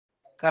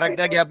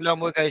Correct ആ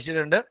ഗ്യാപ്പിലാകുമ്പോൾ പോയി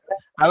കഴിച്ചിട്ടുണ്ട്.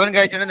 അവൻ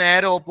കഴിച്ചിട്ട്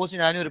നേരെ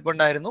ഓപ്പോസിറ്റ് ഞാനും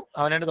ഇരിപ്പുണ്ടായിരുന്നു.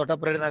 അവനെ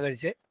തൊട്ടപ്പുറം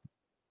കഴിച്ചേ.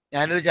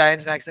 ഞാനൊരു ചായയും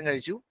സ്നാക്സും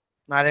കഴിച്ചു.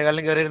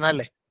 4:15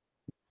 കയറിയിരുന്നല്ലേ.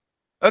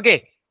 ഓക്കെ,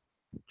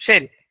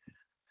 ശരി.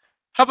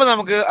 അപ്പൊ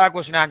നമുക്ക് ആ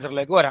ക്വസ്റ്റ്യൻ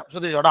ആൻസറിലേക്ക് വരാം.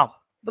 ശ്രദ്ധിച്ചോടാം.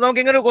 അപ്പൊ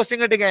നമുക്ക് ഇങ്ങനെ ഒരു ക്വസ്റ്റ്യൻ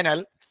കിട്ടിക്കഴിഞ്ഞാൽ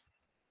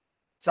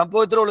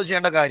സംഭവത്തിലുള്ളൂ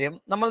ചെയ്യേണ്ട കാര്യം,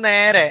 നമ്മൾ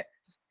നേരെ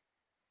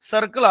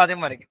സർക്കിൾ ആദ്യം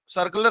വരയ്ക്കും.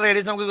 സർക്കിളിന്റെ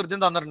റേഡിയസ് നമുക്ക് കൃത്യം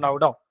തന്നിട്ടുണ്ടാവും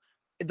കേട്ടോ.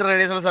 ഇത്ര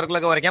റേഡിയസുള്ള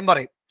സർക്കിളൊക്കെ വരയ്ക്കാൻ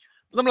പറയും.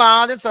 നമ്മൾ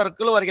ആദ്യം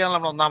സർക്കിൾ വരയ്ക്കാനുള്ള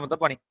നമ്മുടെ ഒന്നാമത്തെ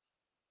പണി.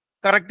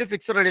 കറക്റ്റ്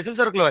ഫിക്സ്ഡ് റേഡിയസിൽ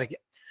സർക്കിൾ വരയ്ക്കുക.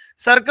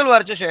 സർക്കിൾ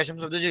വരച്ച ശേഷം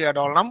ശ്രദ്ധിച്ച്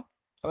കേട്ടോളണം.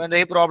 അപ്പൊ എന്താ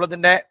ഈ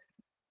പ്രോബ്ലത്തിന്റെ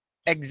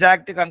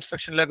എക്സാക്ട്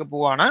കൺസ്ട്രക്ഷനിലേക്ക്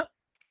പോവാണ്.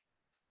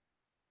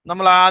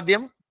 നമ്മൾ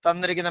ആദ്യം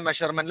തന്നിരിക്കുന്ന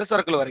മെഷർമെന്റിൽ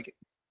സർക്കിൾ വരയ്ക്കും.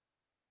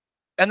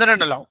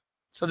 എന്നിട്ടുണ്ടല്ലോ,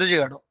 ശ്രദ്ധിച്ച്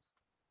കേട്ടോ,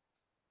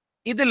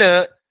 ഇതില്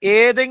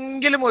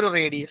ഏതെങ്കിലും ഒരു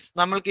റേഡിയസ്,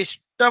 നമ്മൾക്ക്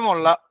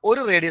ഇഷ്ടമുള്ള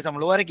ഒരു റേഡിയസ്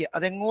നമ്മൾ വരയ്ക്കുക.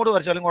 അതെങ്ങോട്ട്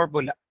വരച്ചാലും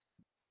കുഴപ്പമില്ല.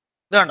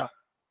 ഇത് കണ്ടോ,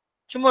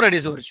 ചുമ്മാ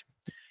റേഡിയസ് വരച്ചു.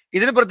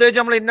 ഇതിന് പ്രത്യേകിച്ച്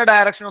നമ്മൾ ഇന്ന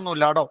ഡയറക്ഷൻ ഒന്നും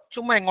ഇല്ല കേട്ടോ.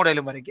 ചുമ്മാ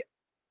എങ്ങോട്ടേലും വരയ്ക്കുക.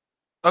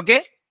 ഓക്കെ,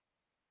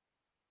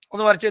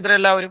 ഒന്ന് വരച്ചു. ഇത്ര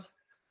എല്ലാവരും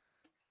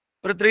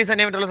ഒരു 3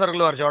 സെന്റിമീറ്റർ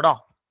സർക്കിൾ വരച്ചോ കേട്ടോ.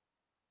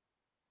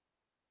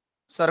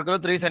 സർക്കിൾ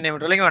 3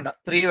 സെന്റിമീറ്റർ, അല്ലെങ്കിൽ വേണ്ട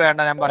 3 വേണ്ട,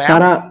 ഞാൻ പറയാം.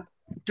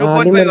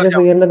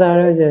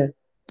 2.5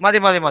 മതി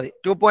മതി മതി.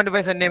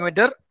 2.5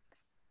 സെന്റിമീറ്റർ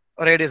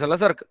റേഡിയസ് ഉള്ള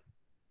സർക്കിൾ.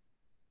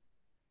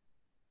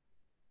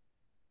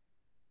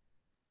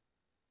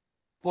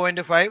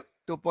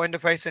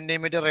 2.5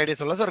 സെന്റിമീറ്റർ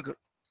റേഡിയസ് ഉള്ള circle.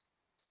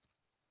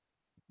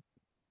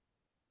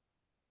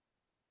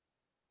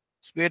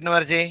 സ്പീഡിന്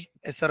വരച്ചേ.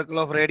 A circle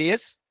of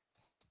radius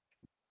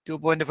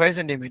 2.5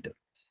 centimetre.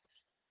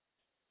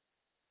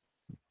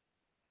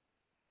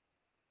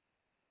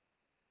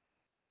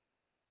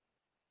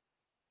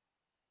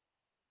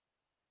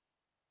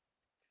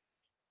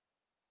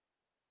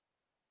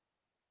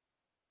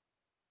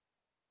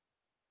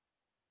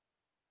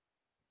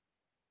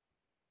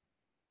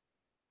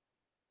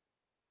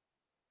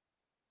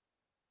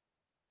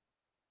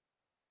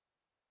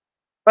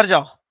 വരച്ചോ?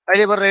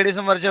 അതിൽ ഇപ്പൊ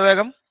റേഡിയസും വരച്ചോ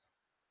വേഗം.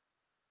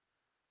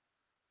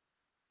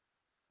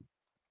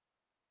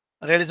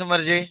 റേഡിയസും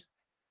വരച്ചേ.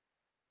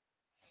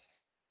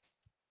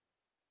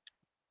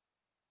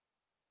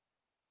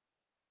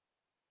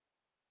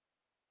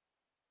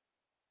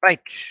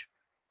 റൈറ്റ്,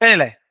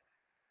 കഴിഞ്ഞില്ലേ?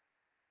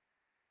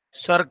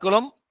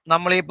 സർക്കിളും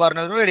നമ്മൾ ഈ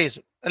പറഞ്ഞ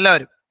റേഡിയസും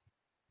എല്ലാവരും.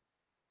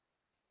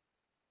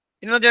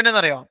 ഇന്ന്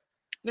ചെയ്യേണ്ടതെന്ന് അറിയോ?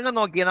 നിങ്ങൾ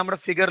നോക്കിയേ, നമ്മുടെ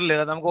ഫിഗറിൽ,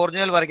 നമുക്ക്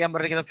ഒറിജിനൽ വരയ്ക്കാൻ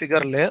പറഞ്ഞിരിക്കുന്ന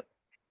ഫിഗറിൽ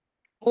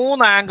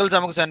 3 ആംഗിൾസ്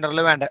നമുക്ക് സെന്ററിൽ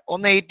വേണ്ട.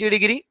 ഒന്ന് 80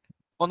 ഡിഗ്രി,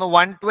 ഒന്ന്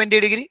 120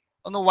 ഡിഗ്രി,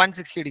 ഒന്ന്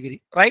 160 ഡിഗ്രി.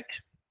 റൈറ്റ്.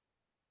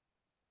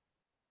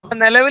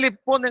 നിലവിൽ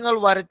ഇപ്പോൾ നിങ്ങൾ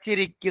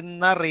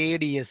വരച്ചിരിക്കുന്ന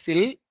റേഡിയസിൽ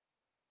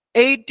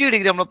 80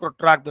 ഡിഗ്രി നമ്മൾ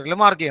പ്രൊട്രാക്ടറിൽ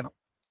മാർക്ക് ചെയ്യണം.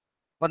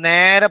 അപ്പൊ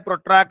നേരെ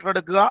പ്രൊട്രാക്ടർ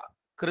എടുക്കുക,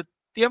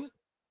 കൃത്യം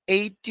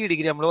 80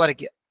 ഡിഗ്രി നമ്മൾ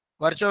വരയ്ക്കുക.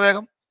 വരച്ചോ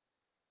വേഗം.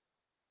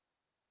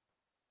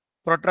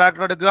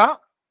 പ്രൊട്രാക്ടർ എടുക്കുക.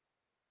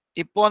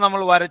 ഇപ്പോ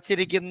നമ്മൾ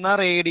വരച്ചിരിക്കുന്ന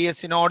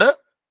റേഡിയസിനോട്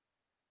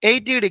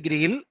 80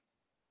 ഡിഗ്രിയിൽ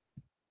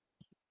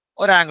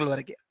ഒരു ആംഗിൾ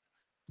വരയ്ക്കുക.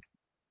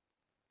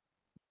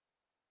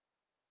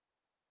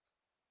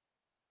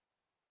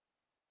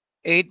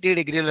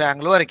 ഡിഗ്രിയിൽ ഒരു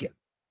ആംഗിൾ വരയ്ക്കുക.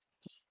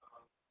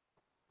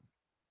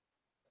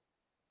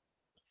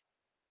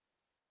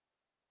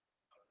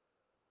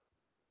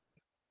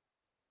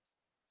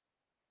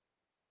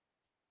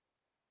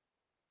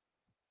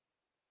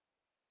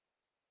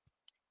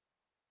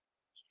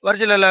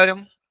 വരച്ചില്ല എല്ലാവരും?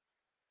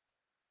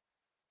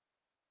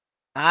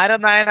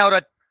 ആരെന്നായന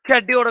ഒരൊറ്റ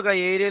അടി കൊടുക്കുക.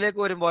 ഏരിയയിലേക്ക്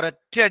വരുമ്പോൾ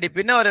ഒരൊറ്റ അടി,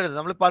 പിന്നെ വരരുത്.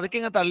 നമ്മൾ പതുക്കെ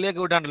ഇങ്ങനെ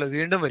തള്ളിയൊക്കെ വിട്ടാണല്ലോ,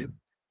 വീണ്ടും വരും.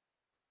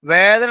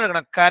 വേദന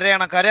എടുക്കണം,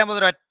 കരയണം. കരയാകുമ്പോൾ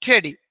ഒരൊറ്റ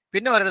അടി,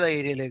 പിന്നെ വരരുത്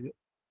ഏരിയയിലേക്ക്.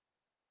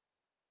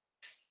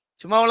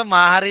 ചുമ്മാ നമ്മൾ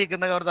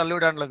മാറിയിരിക്കുന്ന അവർ തള്ളി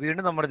വിടാണല്ലോ,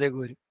 വീണ്ടും നമ്മുടെ അടുത്തേക്ക്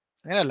വരും.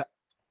 അങ്ങനെയല്ല,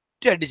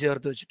 ഒറ്റ അടി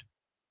ചേർത്ത് വെച്ചിട്ട്.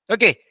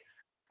 ഓക്കെ,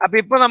 അപ്പൊ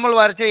ഇപ്പൊ നമ്മൾ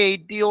വരച്ച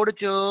 80യോട്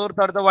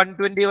ചേർത്ത് അടുത്ത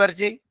 120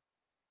 വരച്ച്.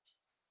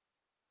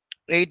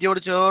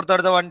 80യോട് ചേർത്ത്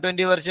അടുത്ത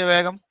 120 വരച്ച്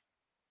വേഗം.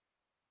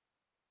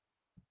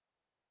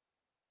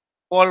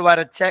 ഇപ്പോൾ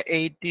വരച്ച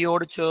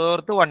 80യോട്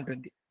ചേർത്ത്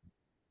 120.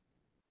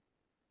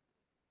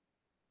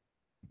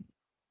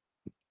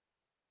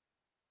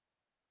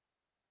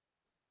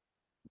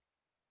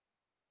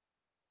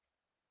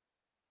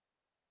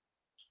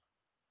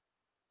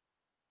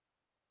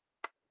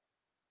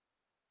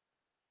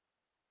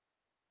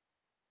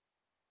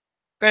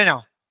 കഴിഞ്ഞോ?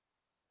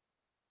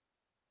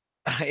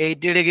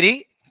 80 ഡിഗ്രി,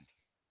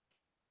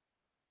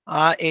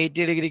 ആ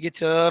 80 ഡിഗ്രിക്ക്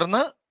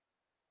ചേർന്ന്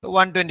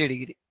 120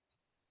 ഡിഗ്രി.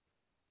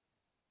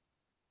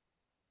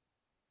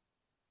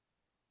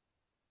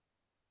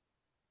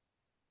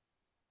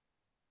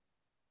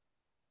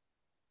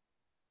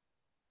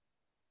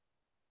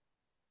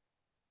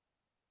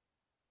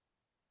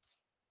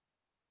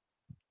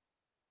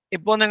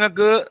 ഇപ്പോൾ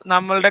നിങ്ങൾക്ക്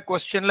നമ്മളുടെ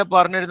ക്വസ്റ്റ്യനിൽ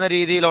പറഞ്ഞിരുന്ന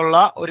രീതിയിലുള്ള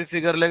ഒരു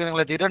ഫിഗറിലേക്ക്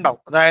നിങ്ങൾ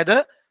എത്തിയിട്ടുണ്ടാവും. അതായത്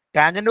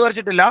ടാൻജന്റ്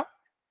വരച്ചിട്ടില്ല,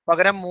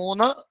 പകരം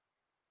 3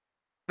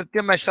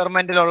 കൃത്യം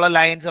മെഷർമെന്റിലുള്ള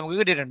ലൈൻസ് നമുക്ക്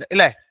കിട്ടിയിട്ടുണ്ട്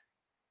അല്ലേ?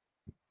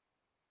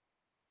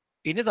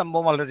 ഇനി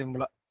സംഭവം വളരെ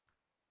സിമ്പിളാ.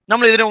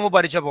 നമ്മൾ ഇതിനു മുമ്പ്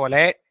പഠിച്ച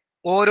പോലെ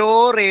ഓരോ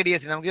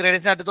റേഡിയസിനും, നമുക്ക്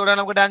റേഡിയസിന് അറ്റത്തോടെ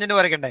നമുക്ക് ടാൻജന്റ്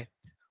വരയ്ക്കണ്ടേ?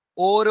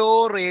 ഓരോ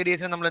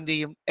റേഡിയസിനും നമ്മൾ എന്ത്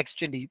ചെയ്യും?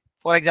 എക്സ്റ്റെൻഡ് ചെയ്യും.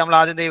 ഫോർ എക്സാമ്പിൾ,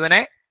 ആദ്യം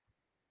ഇവനെ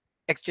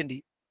എക്സ്റ്റെൻഡ്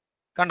ചെയ്യും.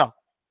 കണ്ടോ?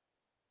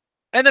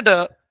 എന്നിട്ട്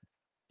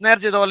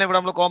നേരത്തെ ചെയ്തപോലെ ഇവിടെ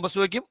നമ്മൾ കോമ്പസ്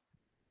വയ്ക്കും,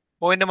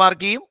 പോയിന്റ്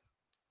മാർക്ക് ചെയ്യും,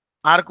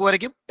 ആർക്ക്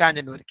വരയ്ക്കും,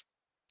 ടാൻജന്റ് വരയ്ക്കും.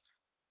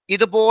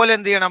 ഇതുപോലെ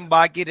എന്ത് ചെയ്യണം?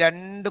 ബാക്കി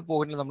 2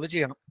 പോയിന്റ് നമ്മൾ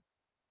ചെയ്യണം.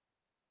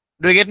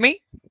 Do you get me?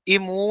 ഈ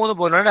 3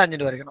 പോയിന്റിലാണ്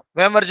ടാൻജന്റ് വരയ്ക്കണം.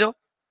 വേഗം വരച്ചോ,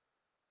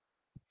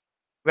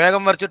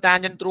 വേഗം വരച്ചു.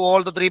 Tangent through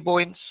all the 3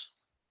 points.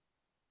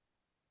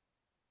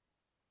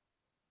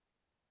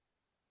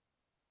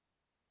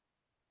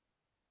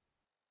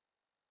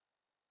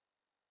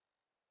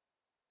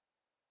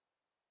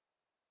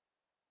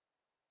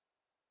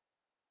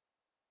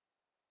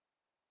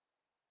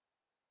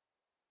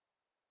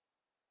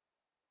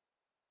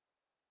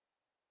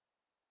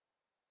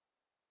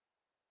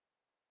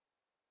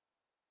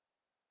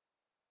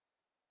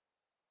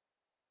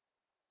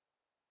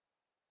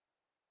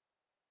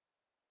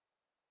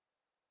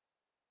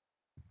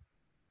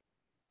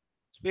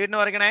 സ്പീഡിന്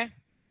വരയ്ക്കണേ.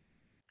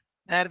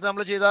 നേരത്തെ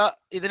നമ്മൾ ചെയ്ത,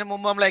 ഇതിനു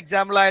മുമ്പ് നമ്മൾ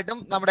എക്സാമ്പിൾ ആയിട്ടും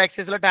നമ്മുടെ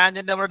എക്സസൈസിലെ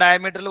ടാൻജന്റ് നമ്മുടെ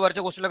ഡയമീറ്ററിൽ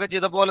വരച്ച ക്വസ്റ്റിലൊക്കെ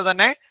ചെയ്ത പോലെ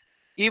തന്നെ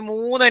ഈ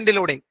 3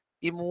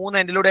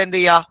 എൻഡിലൂടെ എന്ത്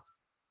ചെയ്യുക?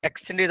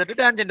 എക്സ്റ്റെൻഡ് ചെയ്തിട്ട്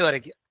ടാൻജന്റ്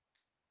വരയ്ക്കുക.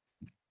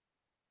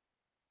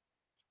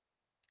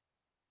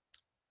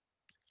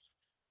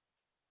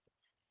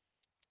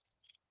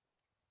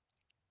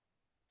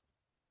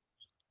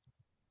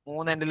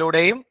 മൂന്ന്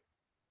എൻഡിലൂടെയും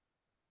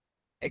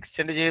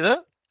എക്സ്റ്റെൻഡ് ചെയ്ത്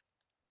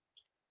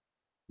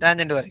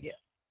ടാൻജന്റ് വരയ്ക്കുക.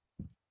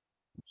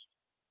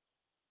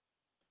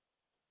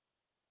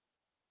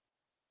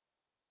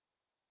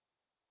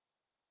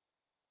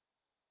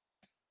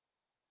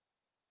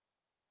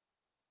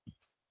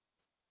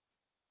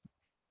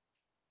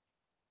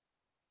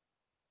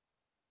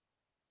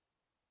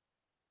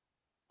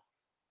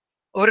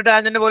 ഒരു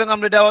ടാൻജന്റ് പോലും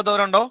കംപ്ലീറ്റ്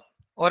ആവാത്തവരുണ്ടോ?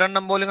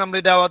 ഒരെണ്ണം പോലും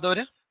കംപ്ലീറ്റ്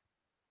ആവാത്തവര്?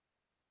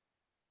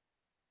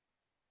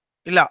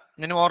 ഇല്ല,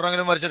 ഇനി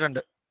ഓരെണ്ണെങ്കിലും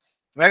വരച്ചിട്ടുണ്ട്.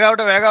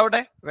 വേഗാവട്ടെ,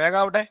 വേഗാവട്ടെ,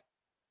 വേഗാവട്ടെ.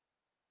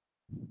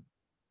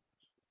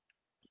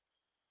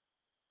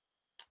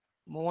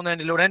 3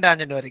 എൻഡിലൂടെയും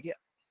ടാൻജന്റ് വരയ്ക്കുക.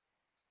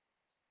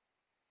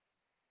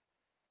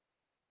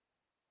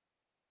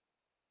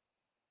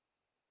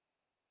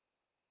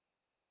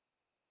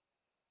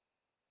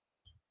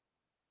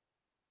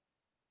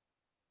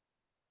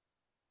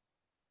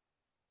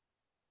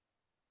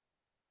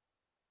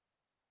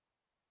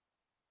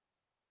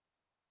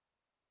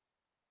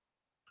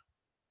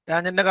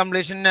 ടാൻജന്റ്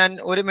കംപ്ലീഷൻ ഞാൻ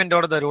 1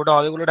 മിനിറ്റോടെ തരൂ കേട്ടോ,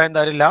 അതുപോലെ ടൈം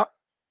തരില്ല.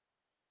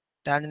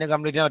 ടാൻജന്റ്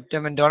കംപ്ലീറ്റ് ചെയ്യാൻ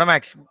 1 മിനിറ്റോടെ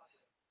മാക്സിമം.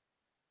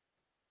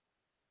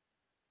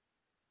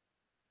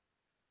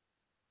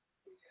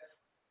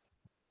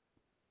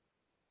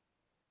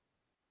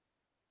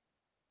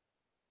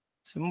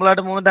 സിമ്പിൾ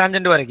ആയിട്ട് 3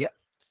 ടാൻജന്റ് വരയ്ക്കുക.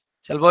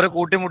 ചിലപ്പോൾ ഒരു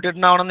കൂട്ടി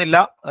മുട്ടിയിട്ടുണ്ടാവണമെന്നില്ല,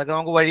 അതൊക്കെ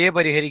നമുക്ക് വഴിയെ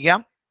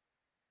പരിഹരിക്കാം.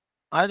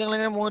 ആദ്യം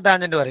നിങ്ങളിങ്ങനെ 3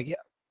 ടാൻജന്റ് വരയ്ക്കുക,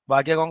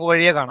 ബാക്കിയൊക്കെ നമുക്ക്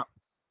വഴിയെ കാണാം.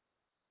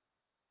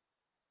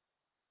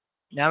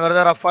 ഞാൻ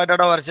വെറുതെ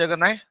റഫായിട്ടാണ്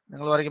വരച്ചേക്കുന്നേ.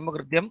 നിങ്ങൾ വരയ്ക്കുമ്പോൾ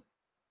കൃത്യം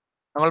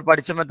നമ്മൾ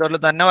പഠിച്ച മെത്തേഡിൽ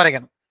തന്നെ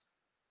വരയ്ക്കണം.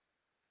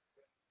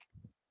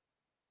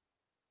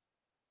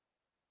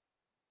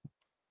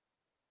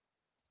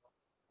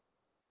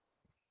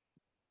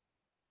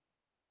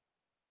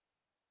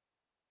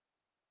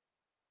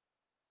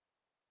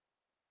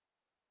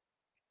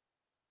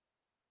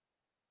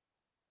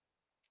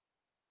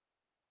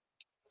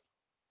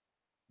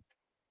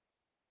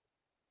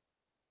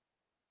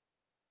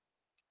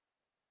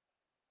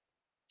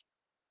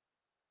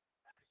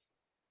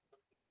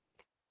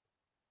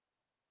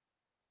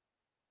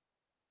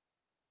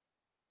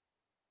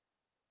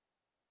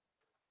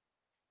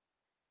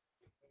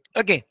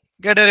 ഓക്കെ,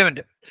 കേട്ടൊരു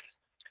മിനിറ്റ്.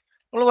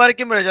 നമ്മൾ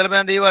വരയ്ക്കുമ്പോഴേ ചിലപ്പോൾ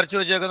ഞാൻ ഈ വരച്ചു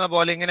വെച്ചേക്കുന്ന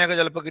പോലെ ഇങ്ങനെയൊക്കെ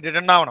ചിലപ്പോൾ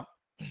കിട്ടിയിട്ടുണ്ടാവണം.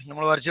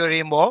 നമ്മൾ വരച്ചു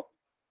കഴിയുമ്പോൾ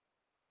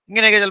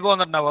ഇങ്ങനെയൊക്കെ ചിലപ്പോൾ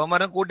വന്നിട്ടുണ്ടാവും.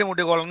 മരം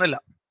കൂട്ടിമുട്ടിക്കൊള്ളുന്നില്ല.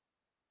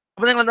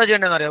 അപ്പൊ നിങ്ങൾ എന്താ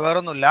ചെയ്യേണ്ടതെന്ന് അറിയാം?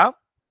 വേറൊന്നുമില്ല,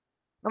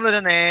 നമ്മളിത്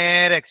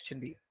നേരെ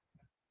എക്സ്റ്റെൻഡ് ചെയ്യും.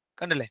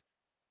 കണ്ടില്ലേ?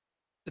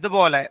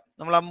 ഇതുപോലെ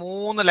നമ്മൾ ആ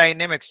 3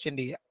 ലൈനെയും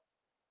എക്സ്റ്റെൻഡ് ചെയ്യുക.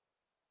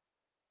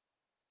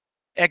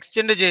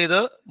 എക്സ്റ്റെൻഡ് ചെയ്ത്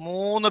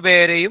 3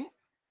 പേരെയും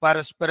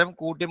പരസ്പരം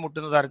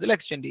കൂട്ടിമുട്ടുന്ന തരത്തിൽ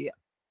എക്സ്റ്റെൻഡ്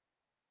ചെയ്യുക.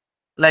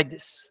 Like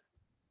this.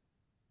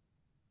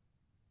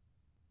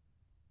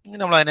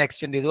 നമ്മൾ അതിനെ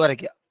എക്സ്റ്റെൻഡ് ചെയ്ത്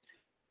വരയ്ക്കുക.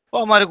 അപ്പോൾ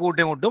അവന്മാർ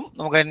കൂട്ടിമുട്ടും.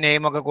 നമുക്ക് അതിന്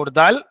നെയിം ഒക്കെ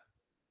കൊടുത്താൽ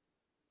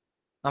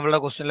നമ്മളുടെ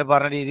ക്വസ്റ്റ്യനിൽ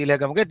പറഞ്ഞ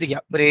രീതിയിലേക്ക് നമുക്ക്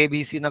എത്തിക്കാം. ഒരു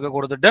ABC എന്നൊക്കെ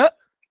കൊടുത്തിട്ട്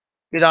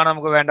ഇതാണ്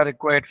നമുക്ക് വേണ്ട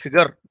റിക്വയർഡ്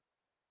ഫിഗർ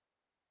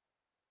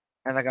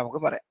എന്നൊക്കെ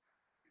നമുക്ക് പറയാം.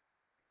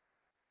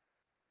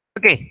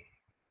 ഓക്കെ,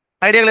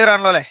 ഐഡിയ ക്ലിയർ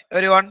ആണല്ലോ അല്ലേ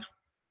എവരിവൺ?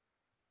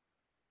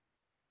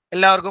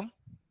 എല്ലാവർക്കും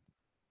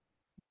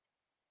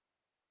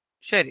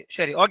ശരി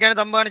ശരി. ഓക്കെ ആണ്,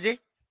 തമ്പ് കാണിച്ച്.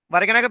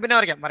 വരയ്ക്കണൊക്കെ പിന്നെ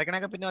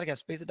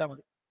വരയ്ക്കാം, സ്പേസ് ഇട്ടാൽ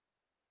മതി.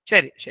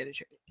 ശരി ശരി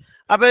ശരി.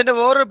 അപ്പൊ ഇതിന്റെ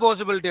വേറൊരു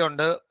പോസിബിലിറ്റി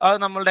ഉണ്ട്. അത്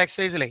നമ്മളുടെ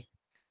എക്സസൈസിലെ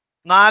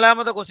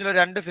 4ാമത്തെ ക്വസ്റ്റ്യനിൽ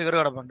 2 ഫിഗർ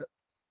കിടപ്പുണ്ട്.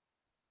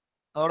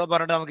 അതോടെ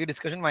പറഞ്ഞിട്ട് നമുക്ക് ഈ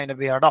ഡിസ്കഷൻ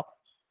മൈൻഡപ്പ് ചെയ്യാം കേട്ടോ.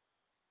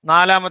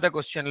 4ാമത്തെ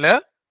ക്വസ്റ്റ്യനിൽ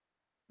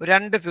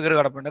 2 ഫിഗർ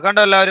കിടപ്പുണ്ട്.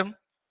 കണ്ടോ എല്ലാവരും?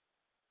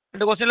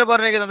 ക്വസ്റ്റ്യനിൽ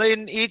പറഞ്ഞിരിക്കുന്നത്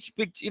in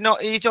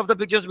each of the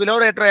pictures below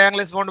a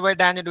triangle is formed by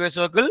tangent to a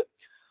circle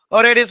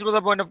or radius through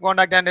the point of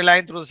contact and a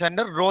line through the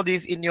center. Draw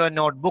these in your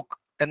notebook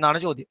എന്നാണ്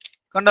ചോദ്യം.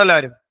 കണ്ടോ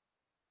എല്ലാവരും?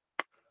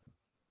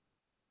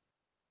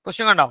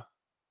 Question കണ്ടോ?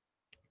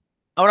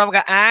 അവിടെ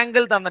നമുക്ക്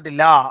angle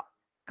തന്നിട്ടില്ല.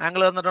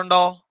 Angle തന്നിട്ടുണ്ടോ?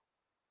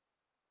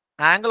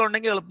 Angle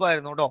ഉണ്ടെങ്കിൽ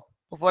എളുപ്പമായിരുന്നു കേട്ടോ.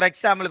 ഫോർ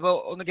എക്സാമ്പിൾ ഇപ്പൊ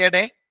ഒന്ന്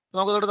കേട്ടെ,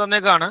 നമുക്ക് ഇവിടെ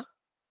തന്നേക്കാണ്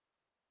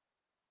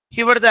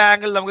ഇവിടുത്തെ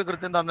ആംഗിൾ നമുക്ക്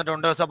കൃത്യം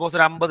തന്നിട്ടുണ്ട്. സപ്പോസ്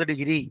ഒരു 50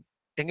 ഡിഗ്രി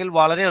എങ്കിൽ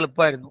വളരെ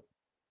എളുപ്പമായിരുന്നു.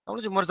 നമ്മൾ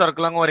ചുമ്മാ ഒരു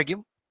സർക്കിൾ അങ്ങ് വരയ്ക്കും,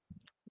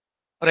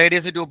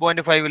 റേഡിയസ്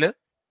 2.5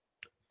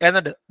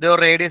 എന്നിട്ട് ഇത്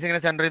റേഡിയസ്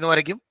ഇങ്ങനെ സെന്ററിൽ നിന്ന്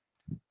വരയ്ക്കും.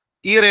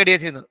 ഈ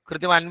റേഡിയസിൽ നിന്ന്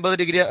കൃത്യം 50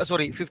 ഡിഗ്രി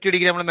 50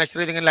 ഡിഗ്രി നമ്മൾ മെഷർ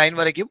ചെയ്ത് ഇങ്ങനെ ലൈൻ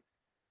വരയ്ക്കും.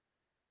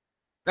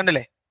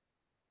 കണ്ടില്ലേ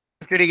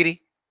 50 ഡിഗ്രി.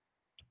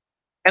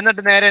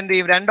 എന്നിട്ട് നേരെ എന്ത്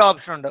ചെയ്യും? 2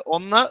 ഓപ്ഷൻ ഉണ്ട്.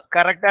 ഒന്ന്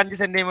കറക്റ്റ് 5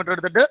 സെന്റിമീറ്റർ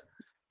എടുത്തിട്ട്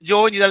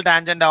ജോയിൻ ചെയ്താൽ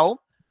ടാൻജന്റ് ആവും.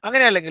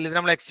 അങ്ങനെ അല്ലെങ്കിൽ ഇത്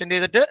നമ്മൾ എക്സ്റ്റെൻഡ്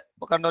ചെയ്തിട്ട്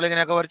കണ്ടോലെ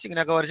ഇങ്ങനെയൊക്കെ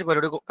വരച്ച്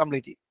പരിപാടി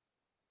കംപ്ലീറ്റ് ചെയ്യും.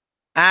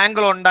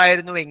 ആംഗിൾ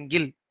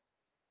ഉണ്ടായിരുന്നുവെങ്കിൽ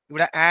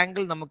ഇവിടെ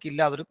ആംഗിൾ നമുക്കില്ല,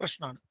 അതൊരു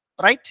പ്രശ്നമാണ്.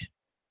 റൈറ്റ്?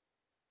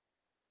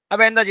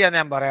 അപ്പൊ എന്താ ചെയ്യാന്ന്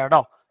ഞാൻ പറയാം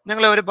കേട്ടോ.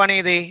 നിങ്ങൾ ഒരു പണി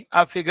ചെയ്തേ, ആ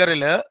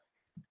ഫിഗറിൽ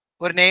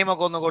ഒരു നെയിം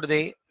ഒക്കെ ഒന്ന്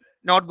കൊടുത്തേ.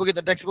 നോട്ട്ബുക്കിൽ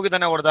ടെക്സ്റ്റ് ബുക്കിൽ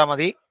തന്നെ കൊടുത്താൽ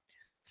മതി.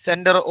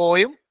 സെന്റർ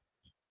ഓയും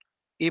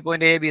ഈ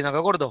പോയിന്റ് എ ബി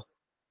എന്നൊക്കെ കൊടുത്തോ.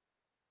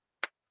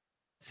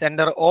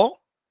 സെന്റർ ഒ,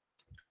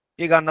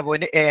 ഈ കാണുന്ന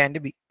പോയിന്റ് എ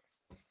ആൻഡ് ബി.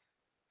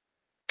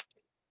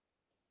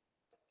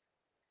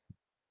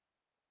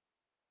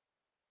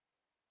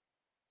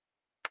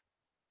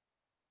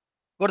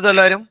 കൊടുത്തു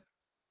എല്ലാവരും?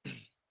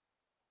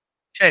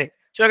 ശരി,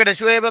 ചോദിക്കട്ടെ,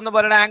 ഷുഹൈബ് എന്ന്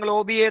പറയുന്ന ആംഗിൾ ഒ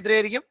ബി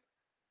എത്രയായിരിക്കും?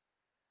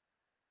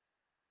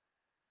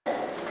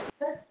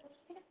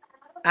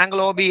 ആംഗിൾ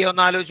ഒ ബി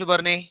ഒന്ന് ആലോചിച്ച്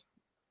പറഞ്ഞേ.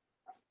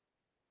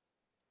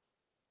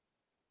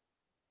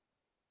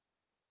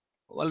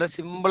 വളരെ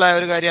സിമ്പിൾ ആയ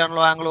ഒരു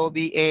കാര്യമാണല്ലോ angle O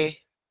B A.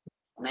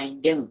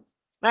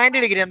 90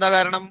 degree. എന്താ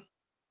കാരണം?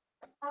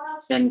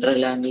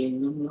 സെൻട്രൽ ആംഗിളിൽ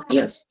നിന്നും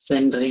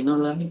സെന്ററിൽ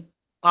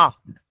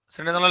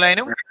നിന്നുള്ള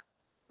ലൈനും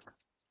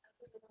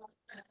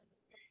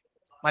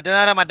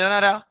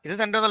മറ്റവനാരാ? ഇത്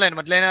സെന്റർ എന്നുള്ള ലൈൻ.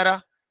 മറ്റേ ലൈൻ ആരാ?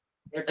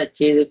 ടച്ച്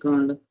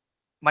ചെയ്തിട്ടുണ്ട്.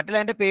 മറ്റേ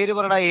ലൈൻ്റെ പേര്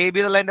പറയടാ. എ ബി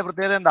എന്നുള്ള ലൈൻ്റെ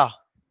പ്രത്യേകത എന്താ?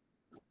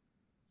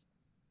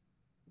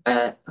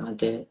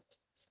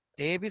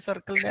 എ ബി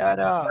സർക്കിളിന്റെ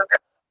ആരാ?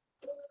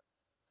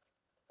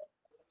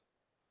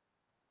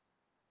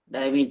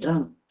 Diameter.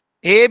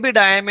 A B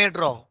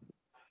ഡയമീറ്ററോ?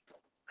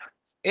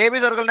 A B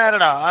സർക്കിളിന്റെ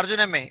ആരടാ?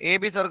 അർജുനമ്മേ, എ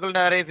ബി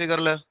സർക്കിളിന്റെ ആരാ ഈ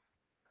ഫിഗറില്?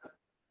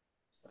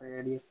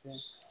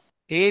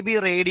 A B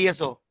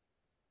റേഡിയസോ?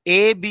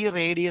 A B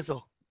റേഡിയസോ?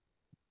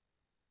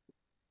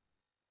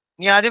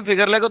 നീ ആദ്യം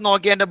ഫിഗറിലേക്ക്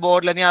നോക്കി എന്റെ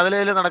ബോർഡിൽ. നീ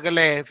അതിലേലും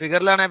നടക്കല്ലേ.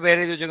 ഫിഗറിലാണ്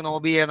പേര് ചോദിച്ചേക്കുന്നത്, ഒ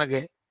ബി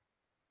എന്നൊക്കെ.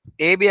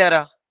 എ ബി ആരാ?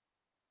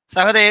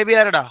 സഹദ്, എ ബി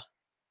ആരടാ?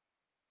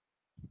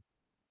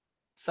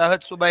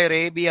 സഹദ് സുബൈർ,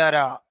 എ ബി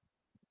ആരാ?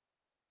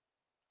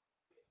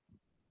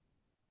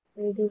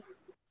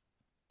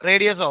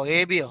 റേഡിയസോ എ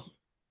ബിയോ?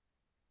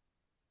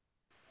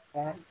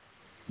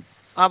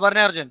 ആ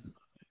പറഞ്ഞ അർജുൻ.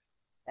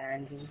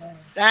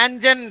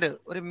 ടാൻജന്റ്.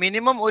 ഒരു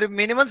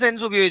മിനിമം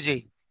സെൻസ് ഉപയോഗിച്ചേ.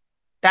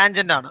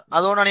 ടാൻജന്റ് ആണ്,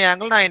 അതുകൊണ്ടാണ് ഈ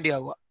ആംഗിൾ 90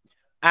 ആവുക.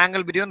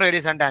 Angle between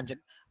radius and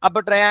tangent. അപ്പൊ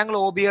ട്രയാംഗിൾ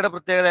ഒ ബിയുടെ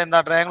പ്രത്യേകത എന്താ?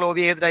 ട്രയാംഗിൾ ഒ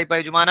ബി ഏത് ടൈപ്പ്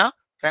ആയി Jumana?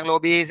 Triangle O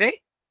B is A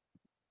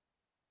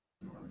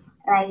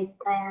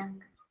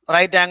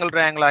right angle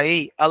triangle ആയി.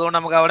 അതുകൊണ്ട്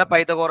നമുക്ക് അവിടെ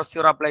പൈതഗോറസ്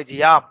തിയറം അപ്ലൈ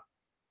ചെയ്യാം.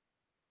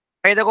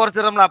 പൈതഗോറസ്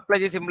തിയറം നമ്മൾ അപ്ലൈ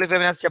ചെയ്ത് സിംപ്ലിഫൈ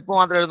ചെയ്യാൻ സ്റ്റെപ്പ്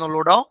മാത്രമേ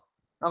എഴുതുന്നുള്ളൂ കേട്ടോ.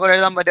 നമുക്ക്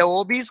എഴുതാൻ പറ്റുക O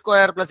B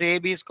square plus A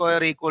B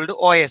square equal to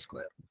O A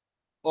square.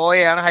 O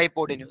A ആണ്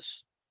ഹൈപ്പോട്ടിന്യൂസ്.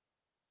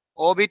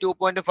 ഒ ബി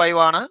 2.5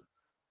 ആണ്.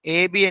 എ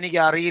ബി എനിക്ക്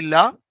അറിയില്ല.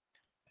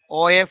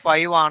 ഒ എ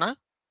 5 ആണ്.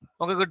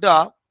 നമുക്ക് കിട്ടുക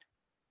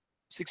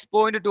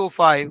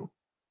 6.25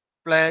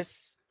 plus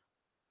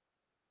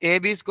A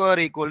B square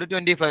equal to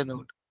 25 എന്ന്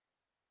കിട്ടും.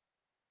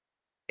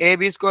 A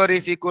B square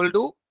is equal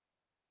to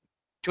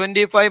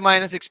 25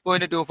 minus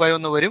 6.25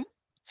 എന്ന് വരും.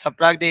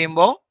 സബ്ട്രാക്ട്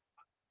ചെയ്യുമ്പോൾ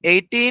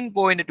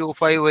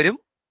 18.25 വരും.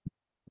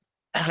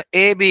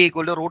 A B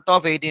equal to root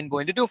of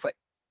 18.25.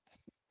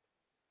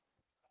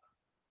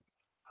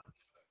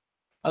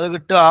 അത്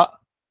കിട്ടുക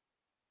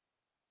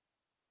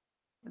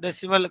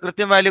ഡെസിമൽ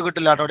കൃത്യം വാല്യൂ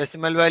കിട്ടില്ല കേട്ടോ.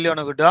 ഡെസിമൽ വാല്യൂ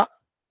ആണ് കിട്ടുക.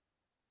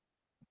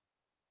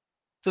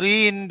 3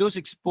 into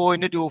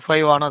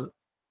 6.25 ആണത്.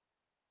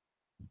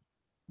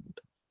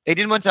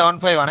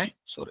 18.75 ആണേ,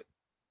 സോറി.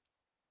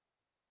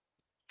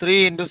 3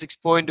 into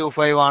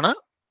 6.25 ആണ്.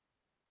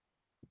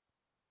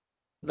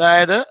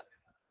 അതായത്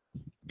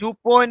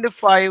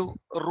 2.5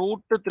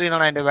 റൂട്ട് 3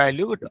 എന്നാണ് അതിന്റെ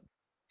വാല്യൂ കിട്ടുക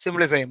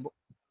സിംപ്ലിഫൈ ചെയ്യുമ്പോൾ.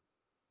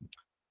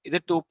 ഇത്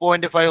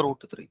 2.5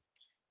 റൂട്ട് 3.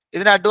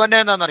 ഇതിന്റെ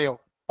അഡ്വാൻറ്റേജ് എന്താണെന്നറിയോ?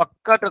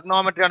 പക്ക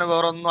ട്രിഗ്നോമെട്രി ആണ്,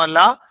 വേറെ ഒന്നും അല്ല.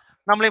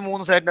 നമ്മൾ ഈ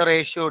 3 സൈഡിന്റെ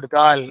റേഷ്യോ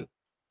എടുത്താൽ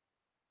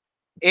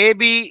എ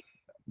ബി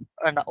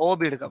വേണ്ട, ഒ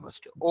ബി എടുക്കാം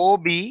first. O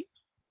B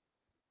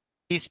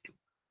is to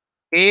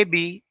A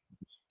B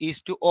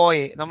is to O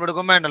A നമ്മൾ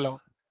എടുക്കുമ്പോൾ വേണ്ടല്ലോ.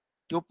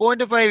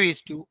 2.5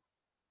 is to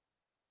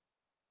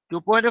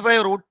 2.5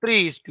 root 3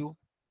 is to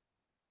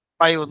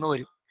 5 ഒന്ന്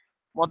വരും.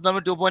 മൊത്തം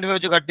നമ്മൾ 2.5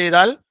 വെച്ച് കട്ട്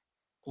ചെയ്താൽ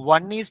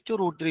 1 is to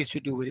root 3 is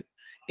to 2 വരും.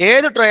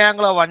 ഏത്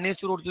ട്രയാംഗിളാ 1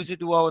 is to root 3 is to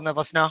 2 ആവുന്നത്?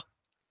 ഫസ്നാ,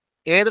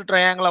 ഏത്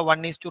ട്രയാംഗിളാ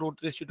 1 is to root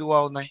 3 is to 2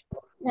 ആവുന്നത്?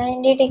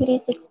 90 ഡിഗ്രി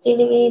 60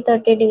 ഡിഗ്രി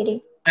 30 ഡിഗ്രി.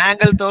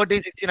 ആംഗിൾ 30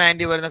 60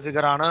 90 വരുന്ന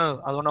ഫിഗർ ആണ്.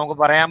 അതുകൊണ്ട് നമുക്ക്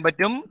പറയാൻ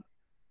പറ്റും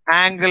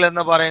ആംഗിൾ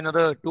എന്ന്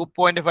പറയുന്നത്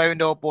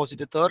 2.5ന്റെ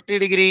ഓപ്പോസിറ്റ് 30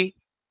 ഡിഗ്രി,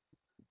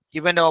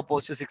 ഇവന്റെ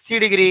ഓപ്പോസിറ്റ് 60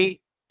 ഡിഗ്രി,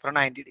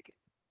 90 ഡിഗ്രി.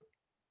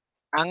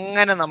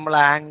 അങ്ങനെ നമ്മൾ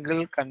ആംഗിൾ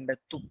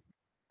കണ്ടെത്തും.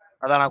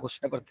 അതാണ് ആ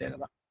ക്വസ്റ്റിന്റെ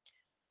പ്രത്യേകത.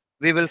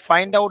 We will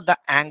find out the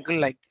angle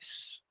like this.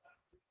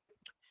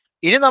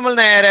 ഇനി നമ്മൾ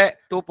നേരെ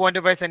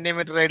 2.5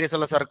 സെന്റിമീറ്റർ റേഡിയസ്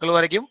ഉള്ള സർക്കിൾ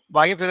വരയ്ക്കും.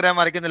 ബാക്കി ഫിഗർ ഞാൻ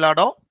വരയ്ക്കുന്നില്ല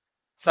കേട്ടോ.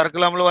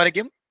 സർക്കിൾ നമ്മൾ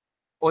വരയ്ക്കും,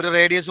 ഒരു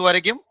റേഡിയസ്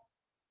വരയ്ക്കും.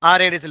 ആ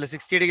റേഡിയസിൽ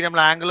 60 ഡിഗ്രി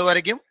നമ്മൾ ആംഗിൾ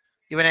വരയ്ക്കും.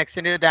 ഇവൻ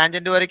എക്സ്റ്റെൻഡ് ചെയ്ത്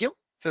ടാൻജന്റ് വരയ്ക്കും,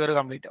 ഫിഗർ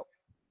കംപ്ലീറ്റ് ആവും.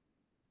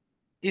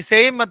 ഈ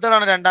സെയിം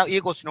മെത്തേഡാണ് ഈ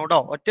ക്വസ്റ്റ്യൻ കേട്ടോ.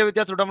 ഒറ്റ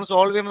വ്യത്യാസം നമ്മൾ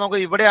സോൾവ് ചെയ്യുമ്പോൾ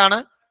നമുക്ക് ഇവിടെ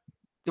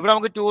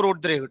നമുക്ക്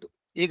 2√3 കിട്ടും.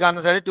 ഈ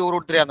കാണുന്ന സൈഡ്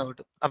 2√3 ആണെന്ന്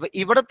കിട്ടും. അപ്പൊ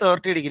ഇവിടെ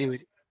 30 ഡിഗ്രി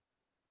വരും.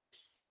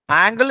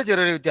 ആംഗിളിൽ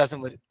ചെറിയൊരു വ്യത്യാസം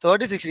വരും.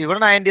 30-60 ഇവിടെ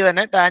 90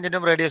 തന്നെ,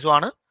 ടാൻജന്റും റേഡിയസും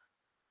ആണ്.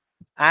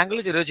 ആംഗിൾ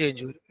ചെറിയ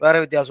ചേഞ്ച് വരും, വേറെ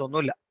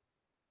വ്യത്യാസമൊന്നുമില്ല.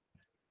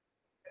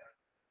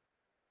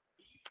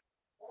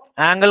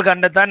 ആംഗിൾ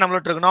കണ്ടെത്താൻ നമ്മൾ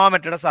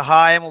ട്രിഗണോമെട്രിയുടെ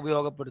സഹായം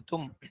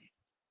ഉപയോഗപ്പെടുത്തും.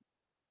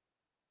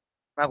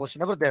 ആ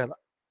ക്വസ്റ്റിന്റെ പ്രത്യേകത.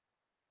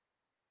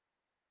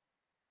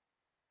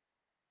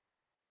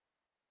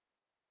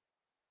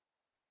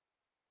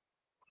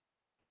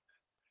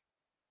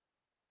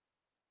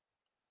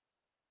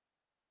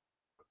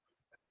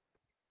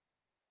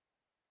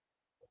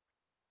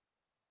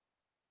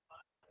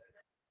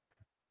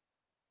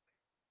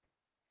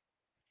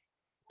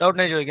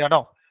 ഡൗട്ടിനെ ചോദിക്കാം കേട്ടോ.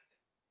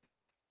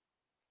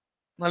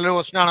 നല്ലൊരു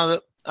ക്വസ്റ്റ്യൻ ആണത്.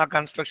 ആ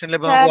കൺസ്ട്രക്ഷനിൽ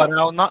ഇപ്പൊ നമുക്ക്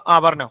വരാവുന്ന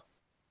പറഞ്ഞോ.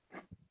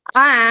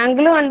 ആ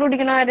ആംഗിൾ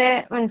കണ്ടുപിടിക്കണവരെ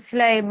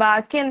മനസ്സിലായി,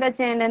 ബാക്കി എന്താ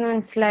ചെയ്യേണ്ടതെന്ന്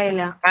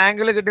മനസ്സിലായില്ല.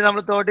 ആംഗിൾ കിട്ടി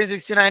നമ്മൾ 30,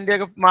 60, 90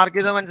 ഒക്കെ മാർക്ക്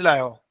ചെയ്തത്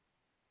മനസ്സിലായോ?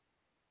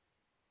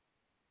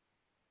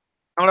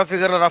 നമ്മുടെ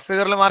റഫ്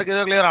ഫിഗറിൽ മാർക്ക്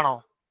ചെയ്തത് ക്ലിയർ ആണോ?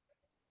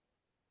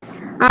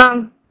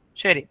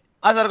 ശരി.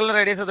 ആ സർക്കിളിന്റെ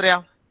റേഡിയസ് എത്രയാ?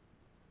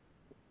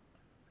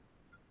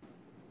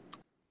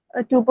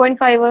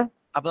 2.5.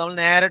 അപ്പൊ നമ്മൾ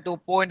നേരെ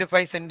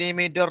 2.5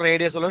 സെന്റിമീറ്റർ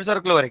റേഡിയസ് ഉള്ള ഒരു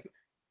സർക്കിൾ വരയ്ക്കും.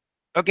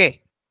 ഓക്കെ.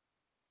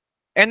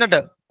 എന്നിട്ട്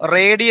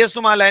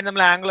റേഡിയസും ആ ലൈൻ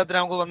നമ്മൾ ആംഗിൾ എത്ര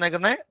നമുക്ക്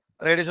വന്നേക്കുന്നത്?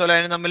 റേഡിയസും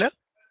ലൈനും തമ്മിൽ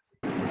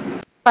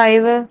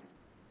 5.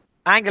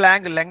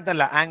 ആംഗിൾ ലെങ്ത്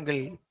അല്ല, ആംഗിൾ.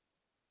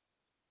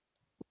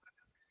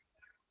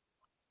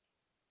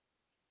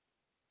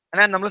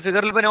 നമ്മൾ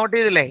ഫിഗറിൽ ഇപ്പൊ നോട്ട്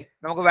ചെയ്തില്ലേ,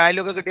 നമുക്ക്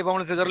വാല്യൂ ഒക്കെ കിട്ടിയപ്പോൾ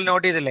നമ്മൾ ഫിഗറിൽ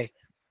നോട്ട് ചെയ്തില്ലേ?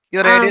 ഈ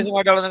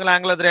റേഡിയസുമായിട്ടുള്ള നിങ്ങൾ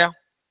ആംഗിൾ എത്രയാ?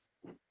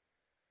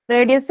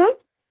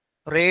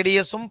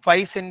 റേഡിയസും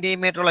 5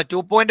 സെന്റിമീറ്റർ ഉള്ള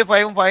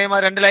 2.5ഉം 5ഉം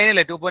രണ്ട്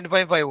ലൈനല്ലേ,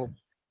 2.5 5ഉം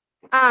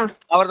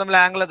അവർ തമ്മിൽ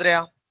ആംഗിൾ എത്രയാ?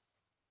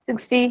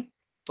 60.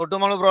 തൊട്ട്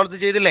നമ്മൾ പ്രവർത്തി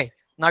ചെയ്തില്ലേ,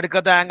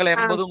 നടുക്കത്തെ ആംഗിൾ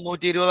 80ഉം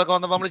 120 ഒക്കെ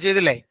വന്നപ്പോ നമ്മൾ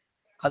ചെയ്തില്ലേ?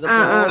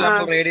 അതുപോലെ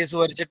നമ്മൾ റേഡിയസ്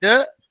വരച്ചിട്ട്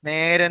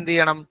നേരെ എന്ത്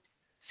ചെയ്യണം?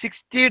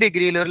 60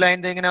 ഡിഗ്രിയിൽ ഒരു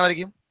ലൈൻ എങ്ങനെ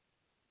വരയ്ക്കും?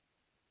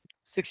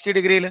 60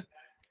 ഡിഗ്രിയിൽ.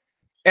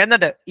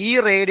 എന്നിട്ട് ഈ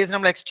റേഡിയസ്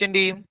നമ്മൾ എക്സ്റ്റെൻഡ്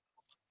ചെയ്യും.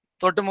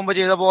 തൊട്ട് മുമ്പ്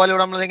ചെയ്ത പോലെ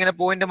നമ്മൾ ഇങ്ങനെ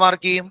പോയിന്റ്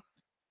മാർക്ക് ചെയ്യും,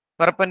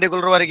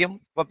 പെർപെൻഡിക്കുലർ വരയ്ക്കും.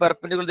 അപ്പൊ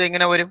പെർപെൻഡിക്കുലർ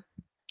എങ്ങനെ വരും?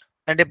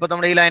 എന്നിട്ട് ഇപ്പൊ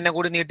നമ്മുടെ ഈ ലൈനിനെ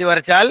കൂടി നീട്ടി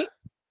വരച്ചാൽ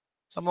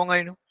സംഭവം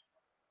കഴിഞ്ഞു.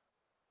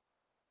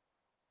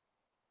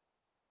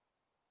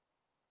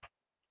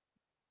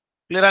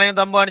 ക്ലിയർ ആണെങ്കിൽ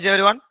തമ്പ് കാണിച്ചു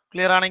വരുവാൻ.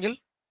 ക്ലിയർ ആണെങ്കിൽ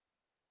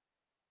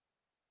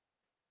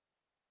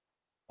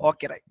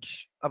ഓക്കെ, റൈറ്റ്.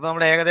 അപ്പൊ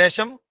നമ്മുടെ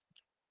ഏകദേശം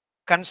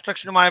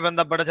കൺസ്ട്രക്ഷനുമായി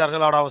ബന്ധപ്പെട്ട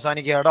ചർച്ചകൾ അവിടെ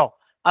അവസാനിക്കുക കേട്ടോ.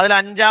 അതിൽ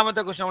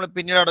 5ാമത്തെ ക്വസ്റ്റ്യൻ നമ്മൾ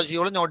പിന്നീട് അവിടെ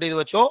ചെയ്യുള്ളൂ, നോട്ട് ചെയ്ത്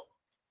വെച്ചോ.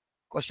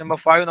 ക്വസ്റ്റ്യൻ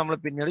നമ്പർ 5 നമ്മൾ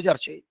പിന്നീട്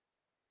ചർച്ച ചെയ്യും.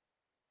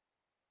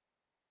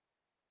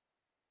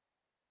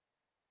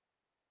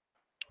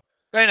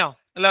 കഴിഞ്ഞോ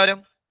എല്ലാവരും?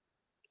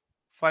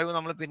 5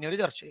 നമ്മൾ പിന്നീട്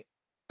ചർച്ച ചെയ്യും.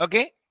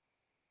 ഓക്കെ,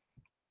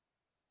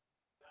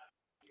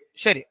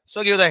 ശരി. So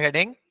give the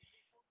heading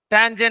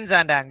tangents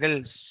and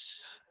angles.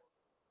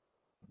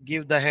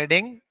 Give the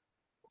heading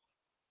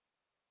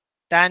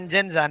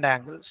tangents and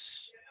angles.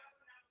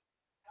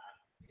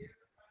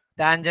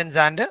 Tangents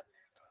and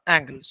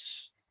angles.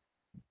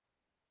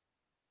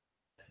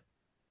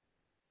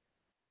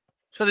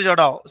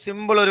 ശ്രദ്ധിച്ചോട്ടോ,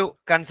 simple ഒരു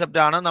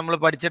കൺസെപ്റ്റ് ആണ്. നമ്മൾ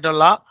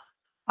പഠിച്ചിട്ടുള്ള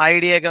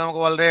ഐഡിയ ഒക്കെ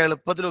നമുക്ക് വളരെ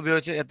എളുപ്പത്തിൽ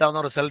ഉപയോഗിച്ച്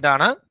എത്താവുന്ന റിസൾട്ട്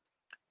ആണ്.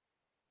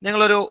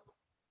 നിങ്ങളൊരു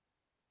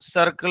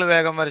സർക്കിൾ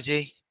വേഗം വരച്ചേ,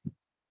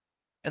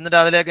 എന്നിട്ട്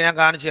അതിലേക്ക് ഞാൻ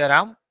കാണിച്ചു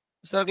തരാം.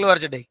 സർക്കിൾ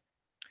വരച്ചിട്ടേ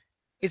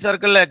ഈ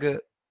സർക്കിളിലേക്ക്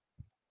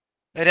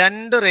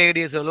 2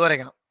 റേഡിയസുകൾ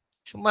വരയ്ക്കണം.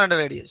 ചുമ്മാ 2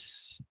 റേഡിയസ്.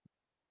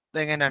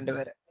 ഇതെങ്ങനെ 2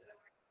 പേര്,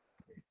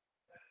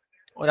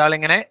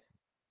 ഒരാളിങ്ങനെ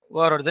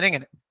വേറൊരുത്തരും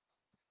ഇങ്ങനെ.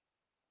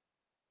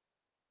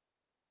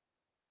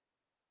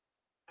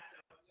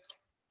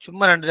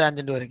 ചുമ്മാ 2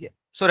 ടാൻജന്റ് വരയ്ക്കുക.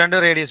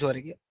 2 റേഡിയസ്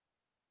വരയ്ക്കുക.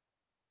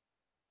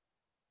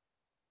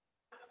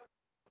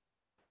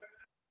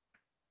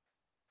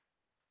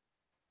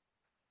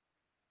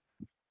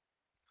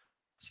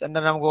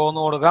 സെന്റർ നമുക്ക് 1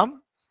 കൊടുക്കാം.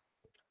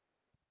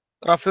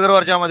 റഫ് ഫിഗർ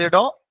വരച്ചാൽ മതി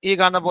കേട്ടോ. ഈ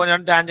കാണുന്ന പോലെ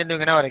 2 ടാൻജന്റ്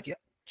ഇങ്ങനെ വരയ്ക്കുക.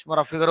 ചുമ്മാ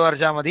റഫ് ഫിഗർ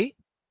വരച്ചാൽ മതി.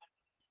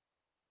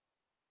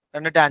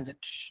 2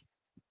 ടാൻജന്റ്.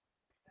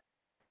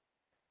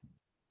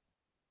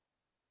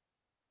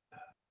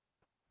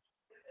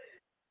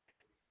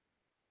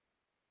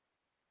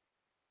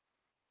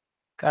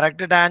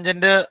 കറക്റ്റ്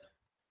ടാൻജന്റ്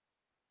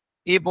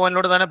ഈ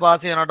പോയിന്റിലൂടെ തന്നെ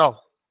പാസ് ചെയ്യണം കേട്ടോ.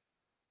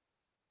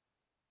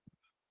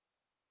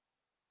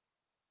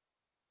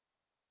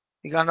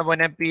 ഈ കാണുന്ന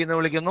പോയിന്റ് പി എന്ന്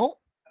വിളിക്കുന്നു.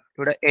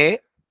 ഇവിടെ എ,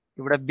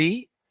 ഇവിടെ ബി.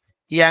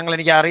 ഈ ആംഗിൾ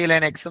എനിക്ക് അറിയില്ല,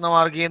 ഞാൻ എക്സ് എന്ന്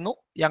മാർക്ക് ചെയ്യുന്നു.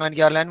 ഈ ആംഗിൾ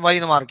എനിക്ക് അറിയില്ല, ഞാൻ വൈ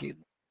എന്ന് മാർക്ക്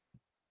ചെയ്യുന്നു.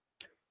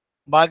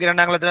 ബാക്കി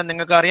 2 ആംഗിൾ എത്ര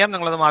നിങ്ങൾക്ക് അറിയാം,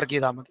 നിങ്ങളത് മാർക്ക്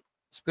ചെയ്താൽ മതി.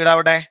 സ്പീഡ്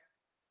ആവട്ടെ.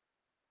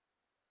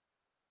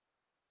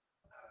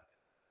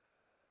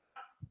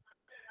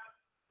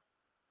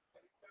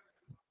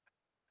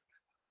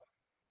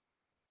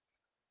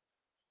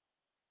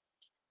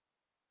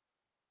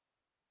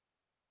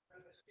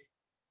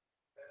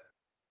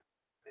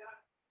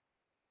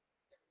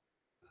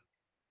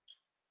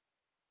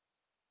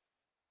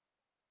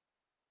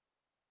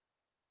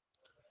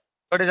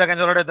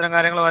 സെക്കൻഡ്സോടെ ഇത്തരം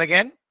കാര്യങ്ങൾ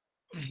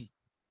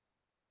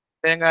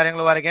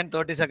വരയ്ക്കാൻ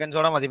 30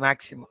 സെക്കൻഡ്സോടെ മതി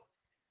മാക്സിമം.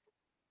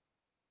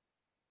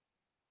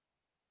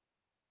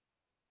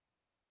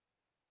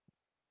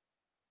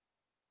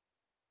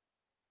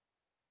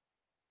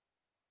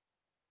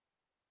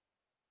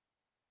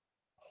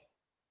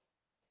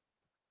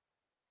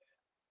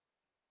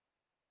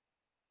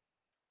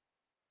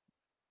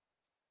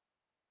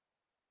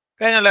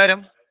 കഴിഞ്ഞ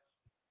എല്ലാവരും?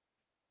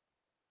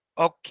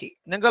 ഓക്കെ,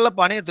 നിങ്ങൾക്കുള്ള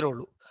പണി ഇത്രേ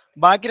ഉള്ളൂ.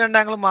 ബാക്കി 2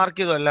 ആംഗിളും മാർക്ക്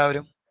ചെയ്തോ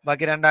എല്ലാവരും?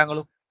 ബാക്കി 2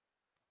 ആംഗിളും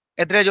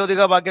എത്രയാ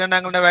ചോദിക്കുക? ബാക്കി 2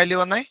 ആംഗിളിന്റെ വാല്യൂ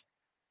വന്നേ?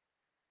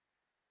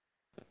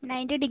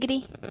 90 ഡിഗ്രി.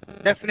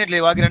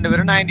 ഡെഫിനറ്റ്ലി ബാക്കി 2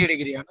 പേരും 90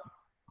 ഡിഗ്രിയാണ്.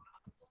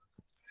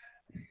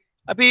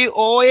 അപ്പൊ ഈ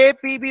ഒ എ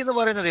പി ബി എന്ന്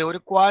പറയുന്നത് ഒരു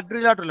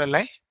ക്വാഡ്രിലാറ്ററൽ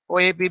അല്ലേ? ഒ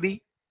എ പി ബി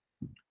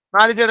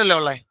 4 സൈഡല്ലേ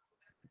ഉള്ളേ?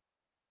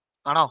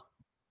 ആണോ?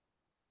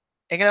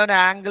 എങ്ങനെ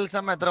ആംഗിൾ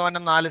സം എത്ര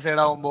വണ്ണം 4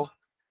 സൈഡ് ആവുമ്പോ?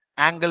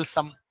 ആംഗിൾ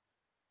സം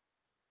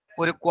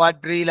ഒരു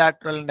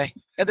ക്വാഡ്രിലാറ്ററലിന്റെ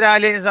എത്ര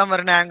ആലിയൻ സം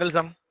വരണ ആംഗിൾ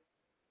സം?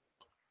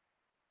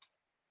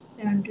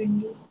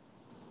 720.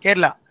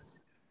 കേരള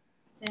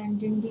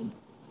 720.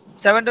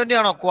 720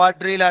 ആണോ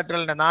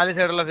ക്വാഡ്രിലാറ്ററലിന്റെ 4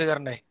 സൈഡുള്ള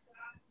ഫിഗറിന്റെ?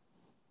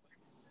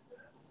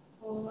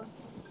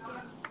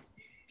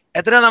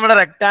 എത്ര നമ്മുടെ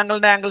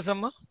റെക്ടാംഗിളിന്റെ ആംഗിൾ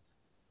സം?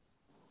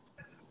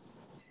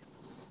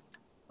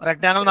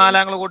 റെക്ടാംഗിൾ 4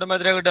 ആംഗിൾ കൂട്ടുമ്പോൾ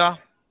എത്ര കിട്ടുക?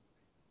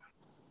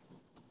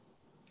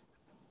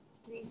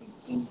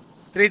 360.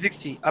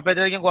 360. അപ്പൊ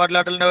എത്രയായിരിക്കും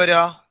ക്വാഡ്രിലാറ്ററലിന്റെ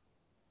വരിക?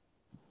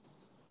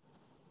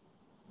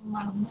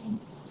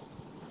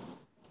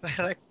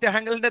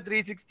 റെക്ടാംഗിളിന്റെ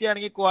 360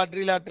 ആണെങ്കിൽ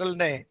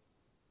ക്വാഡ്രിലാറ്ററലിന്റെ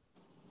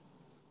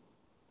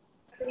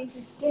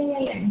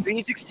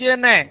 360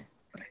 തന്നെ.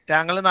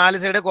 റെക്ടാംഗിൾ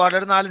 4 സൈഡ്,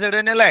 ക്വാഡ്രിലാറ്ററൽ 4 സൈഡ്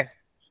തന്നെയല്ലേ?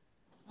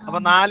 അപ്പൊ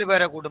 4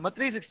 പേരെ കൂട്ടുമ്പോ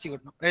 360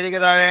 കിട്ടണം.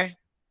 എഴുതിക്ക താഴെ.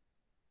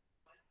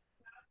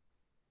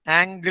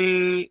 Angle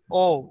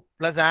O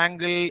plus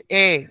angle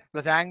A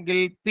plus angle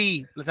P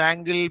plus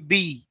angle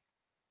B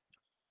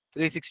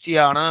 360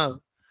 ആണ്.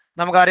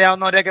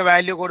 നമുക്കറിയാവുന്നവരെയൊക്കെ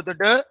വാല്യൂ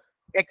കൊടുത്തിട്ട്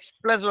എക്സ്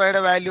പ്ലസ്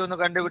വൈയുടെ വാല്യൂ ഒന്ന്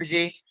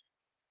കണ്ടുപിടിച്ചേ.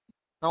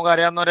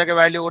 നമുക്കറിയാവുന്നവരെയൊക്കെ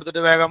വാല്യൂ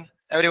കൊടുത്തിട്ട് വേഗം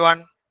എവരിവൺ.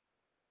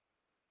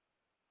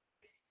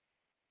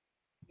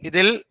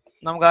 ഇതിൽ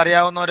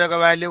നമുക്കറിയാവുന്നവരൊക്കെ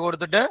വാല്യൂ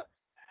കൊടുത്തിട്ട്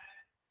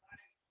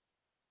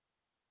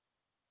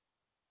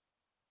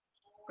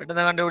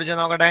പെട്ടെന്ന് കണ്ടുപിടിച്ച്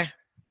നോക്കട്ടെ.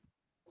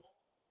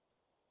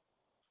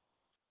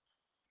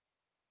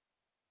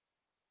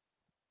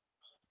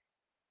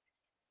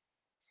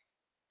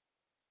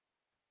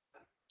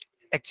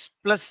 എക്സ്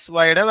പ്ലസ്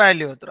വൈയുടെ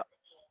വാല്യൂ എത്ര?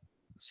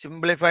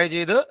 സിംപ്ലിഫൈ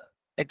ചെയ്ത്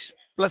എക്സ്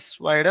പ്ലസ്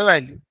വൈയുടെ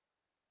വാല്യൂ.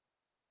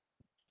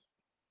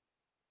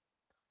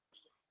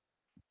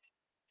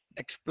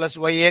 എക്സ് പ്ലസ്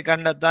വൈയെ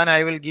കണ്ടെത്താൻ I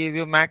will give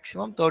you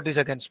maximum 30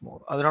 seconds more.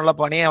 അതിനുള്ള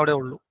പണിയേ അവിടെ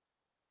ഉള്ളൂ.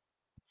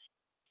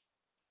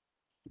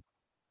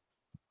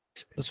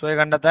 എക്സ് പ്ലസ് വൈ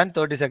കണ്ടെത്താൻ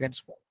 30 seconds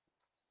മോർ.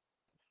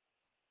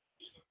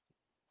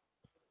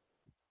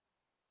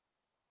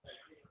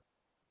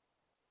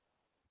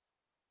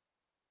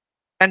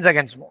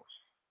 seconds more.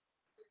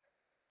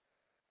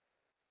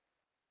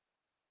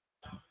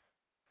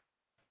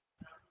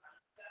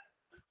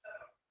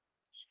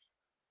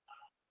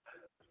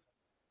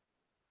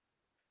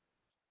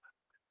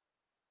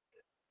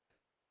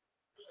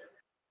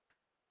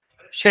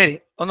 ശരി,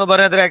 ഒന്ന്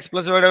പറയാം എത്ര എക്സ്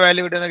പ്ലസ് വൈയുടെ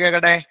വാല്യൂ കിട്ടിയെന്ന്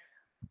കേൾക്കട്ടെ.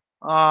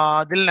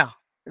 ദിൽന,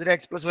 എത്ര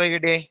എക്സ് പ്ലസ് വൈ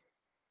കിട്ടിയേ?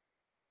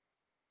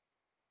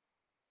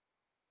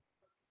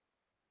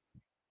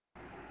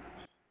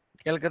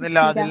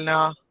 കേൾക്കുന്നില്ല ദിൽന.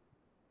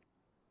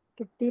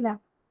 കിട്ടിയില്ല.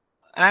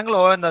 ആംഗിൾ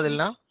ഓ എന്താ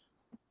ദിൽന?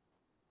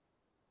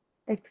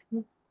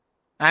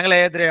 ആംഗിൾ എ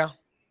എത്രയാ?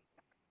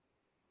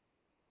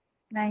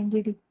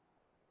 90.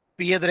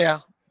 പി എത്രയാ?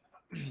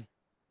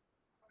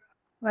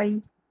 വൈ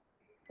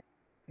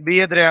ബി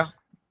എത്രയാ?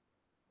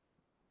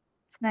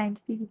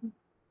 90.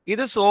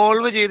 ഇത്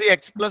സോൾവ് ചെയ്ത്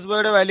എക്സ് പ്ലസ്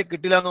വൈയുടെ വാല്യൂ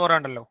കിട്ടില്ല എന്ന്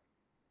പറയണ്ടല്ലോ.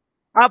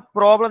 ആ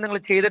പ്രോബ്ലം നിങ്ങൾ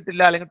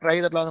ചെയ്തിട്ടില്ല അല്ലെങ്കിൽ ട്രൈ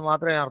ചെയ്തിട്ടില്ല എന്ന്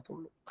മാത്രമേ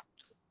അർത്ഥമുള്ളൂ.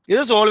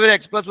 ഇത് സോൾവ് ചെയ്ത്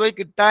എക്സ് പ്ലസ് വൈ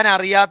കിട്ടാൻ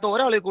അറിയാത്ത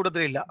ഒരാൾ ഈ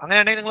കൂട്ടത്തിലില്ല.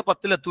 അങ്ങനെയാണെങ്കിൽ നിങ്ങൾ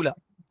 10 എത്തൂല.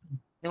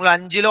 നിങ്ങൾ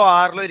 5ലോ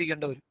 6ലോ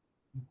ഇരിക്കേണ്ട വരും.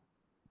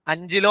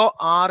 5ലോ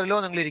 6ലോ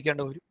നിങ്ങൾ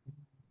ഇരിക്കേണ്ട വരും.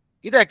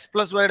 ഇത് എക്സ്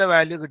പ്ലസ് വൈയുടെ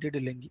വാല്യൂ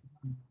കിട്ടിയിട്ടില്ലെങ്കിൽ.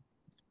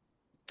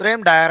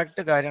 ഇത്രയും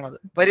ഡയറക്റ്റ് കാര്യമാണത്.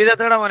 പരീത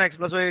എത്രയുടെ മോനെ എക്സ്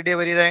പ്ലസ് വൈ കിട്ടിയ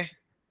പരീതേ?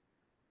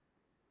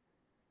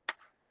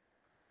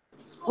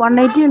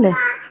 180 അല്ലേ?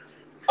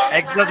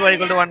 X plus Y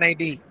equal to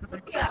 180.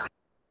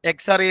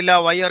 X അറിയില്ല,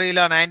 വൈ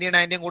അറിയില്ല.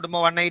 90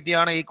 കൂട്ടുമ്പോൾ 180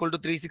 ആണ്, ഈക്വൽ ടു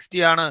 360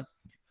 ആണ്.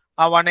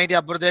 ആ 180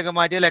 അപ്പുറത്തേക്ക്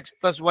മാറ്റിയാൽ X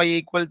plus Y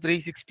equal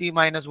 360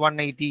 minus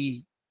 180.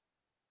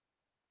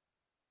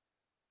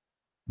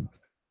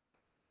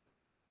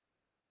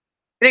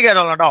 ഇനി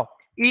കേട്ടോളൂ കേട്ടോ.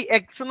 ഈ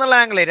എക്സ് എന്നുള്ള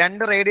ആംഗിള്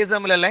 2 റേഡിയസ്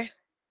തമ്മിലല്ലേ?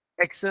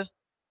 എക്സ്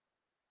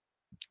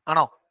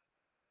ആണോ?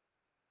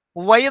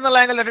 വൈ എന്നുള്ള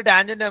angle 2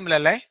 tangent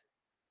തമ്മിലല്ലേ?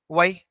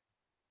 Y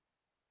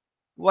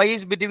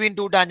is between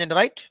 2 tangent,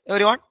 right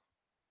everyone?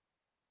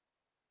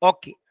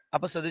 Okay,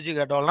 അപ്പൊ ശ്രദ്ധിച്ചു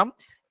കേട്ടോളണം.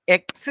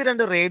 എക്സ്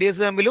 2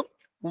 റേഡിയസ് തമ്മിലും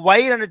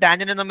വൈ 2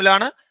 ടാൻജന്റ്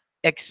തമ്മിലാണ്.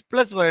 എക്സ്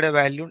പ്ലസ് വൈയുടെ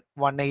വാല്യൂ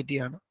 180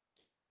 ആണ്.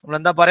 നമ്മൾ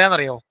എന്താ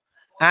പറയാന്നറിയോ?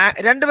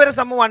 രണ്ടുപേരെ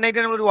സമം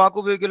 180 നമ്മളൊരു വാക്ക്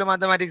ഉപയോഗിക്കുമല്ലോ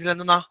മാത്തമാറ്റിക്സിൽ.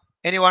 എന്താ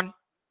എനിവൺ?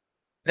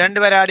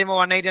 രണ്ടുപേരെ ആദ്യമോ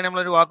 180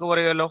 നമ്മളൊരു വാക്ക്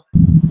പറയുമല്ലോ.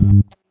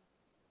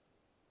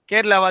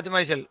 കേരള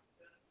ഫാത്തിമൈശൽ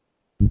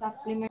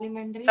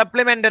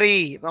സപ്ലിമെന്ററി.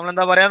 നമ്മൾ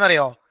എന്താ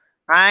പറയാന്നറിയോ?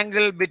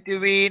 Angle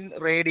between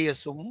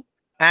റേഡിയസും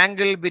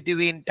angle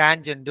between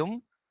ടാൻജന്റും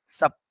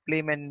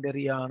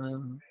supplementary ആണ്.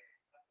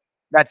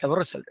 That's our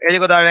result.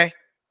 എഴുതിക്കോ താഴെ.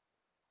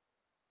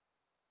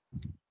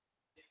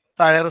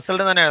 താഴെ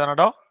റിസൾട്ട് തന്നെ എഴുതണം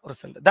കേട്ടോ.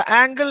 Result: the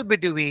angle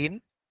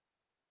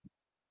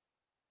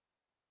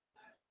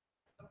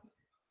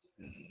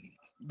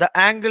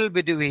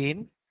between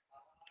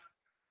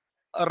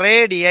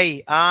radii,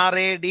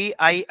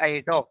 RADII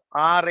ട്ടോ,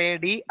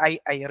 RADII,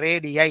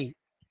 റേഡിയൈ.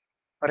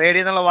 റേഡി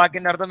എന്നുള്ള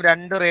വാക്കിന്റെ അർത്ഥം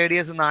 2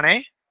 radius എന്നാണേ.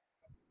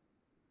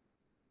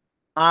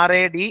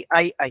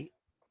 RADII,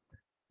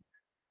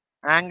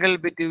 angle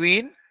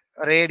between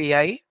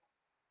radii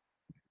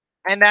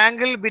and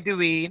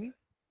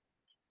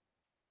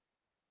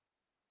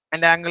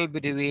angle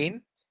between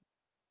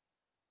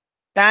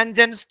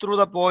tangents through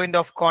the point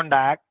of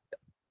contact,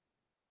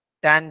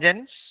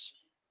 tangents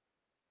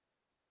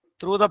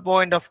through the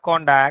point of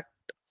contact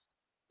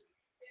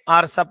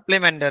are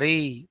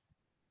supplementary.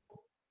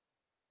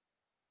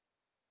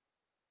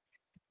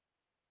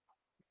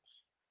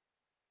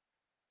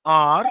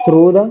 Are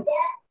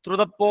through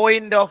the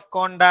point of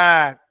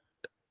contact,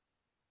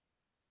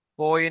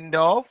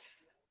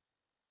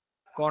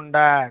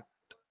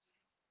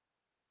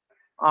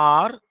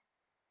 are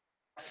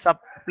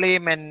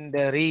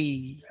supplementary.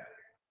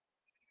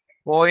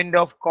 Point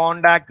of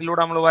കോണ്ടാക്ടിലൂടെ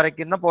നമ്മൾ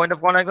വരയ്ക്കുന്ന point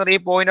of contact, ഈ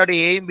point ആയിട്ട്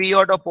എയും B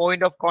ആയിട്ടോ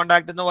point of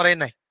contact എന്ന്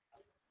പറയുന്നേ.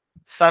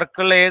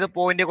 സർക്കിളിൽ ഏത്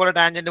പോയിന്റ് കൂടെ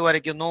ടാൻജന്റ്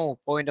വരയ്ക്കുന്നു?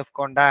 Point of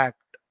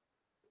contact.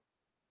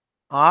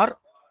 R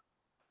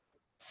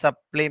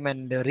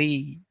supplementary.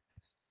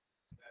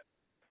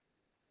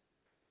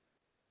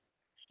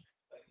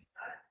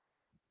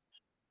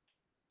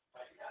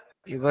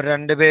 ഇവർ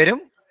രണ്ടുപേരും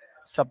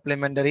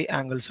സപ്ലിമെന്ററി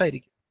ആംഗിൾസ്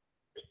ആയിരിക്കും.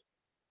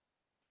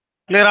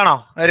 ക്ലിയർ ആണോ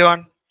എവരിവൺ?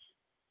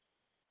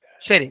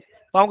 ശരി,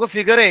 അപ്പൊ നമുക്ക്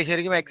ഫിഗറേ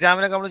ശരിക്കും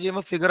എക്സാമിനൊക്കെ നമ്മൾ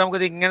ചെയ്യുമ്പോൾ ഫിഗർ നമുക്ക്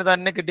ഇത് ഇങ്ങനെ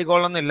തന്നെ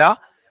കിട്ടിക്കൊള്ളണമെന്നില്ല.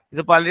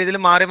 ഇത് പല രീതിയിൽ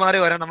മാറി മാറി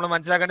വരാം. നമ്മൾ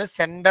മനസ്സിലാക്കേണ്ടത്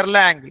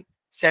സെന്ററിലെ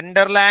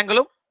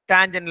ആംഗിളും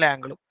ടാൻജന്റിലെ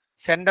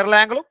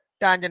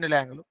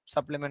ആംഗിളും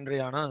സപ്ലിമെന്ററി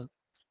ആണ്.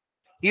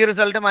 ഈ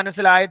റിസൾട്ട്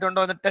മനസ്സിലായിട്ടുണ്ടോ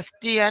എന്ന്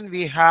ടെസ്റ്റ് ചെയ്യാൻ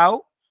we have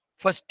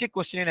first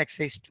question in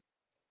excise 2.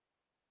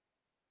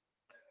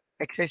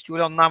 Excise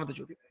 2 ഒന്നാമത്തെ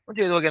ചോദ്യം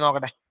ചെയ്ത് നോക്കിയാൽ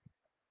നോക്കട്ടെ.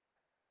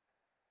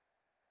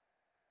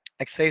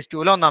 എക്സൈസ്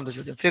 2 ഒന്നാമത്തെ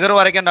ചോദ്യം. ഫിഗർ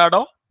വരയ്ക്കേണ്ടോ?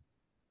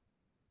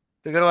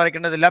 ഫിഗർ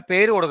വരയ്ക്കേണ്ടതില്ല,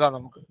 പേര് കൊടുക്കാം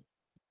നമുക്ക്.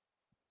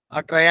 ആ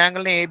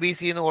ട്രയാങ്കിളിന്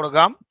ABC എന്ന്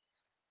കൊടുക്കാം,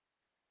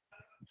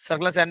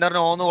 സർക്കിൾ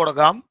സെന്ററിന് O എന്ന്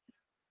കൊടുക്കാം,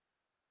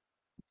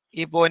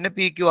 ഈ പോയിന്റ്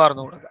PQR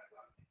എന്ന് കൊടുക്കാം.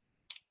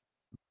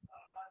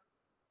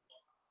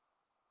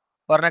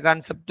 പറഞ്ഞ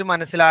കൺസെപ്റ്റ്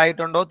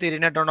മനസ്സിലായിട്ടുണ്ടോ,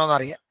 തിരിഞ്ഞിട്ടുണ്ടോ എന്ന്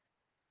അറിയാം.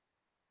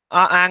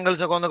 ആ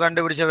ആംഗിൾസ് ഒക്കെ ഒന്ന്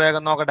കണ്ടുപിടിച്ച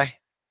വേഗം നോക്കട്ടെ.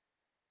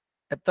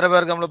 എത്ര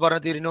പേർക്ക് നമ്മൾ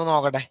പറഞ്ഞ് തിരിഞ്ഞു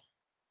നോക്കട്ടെ.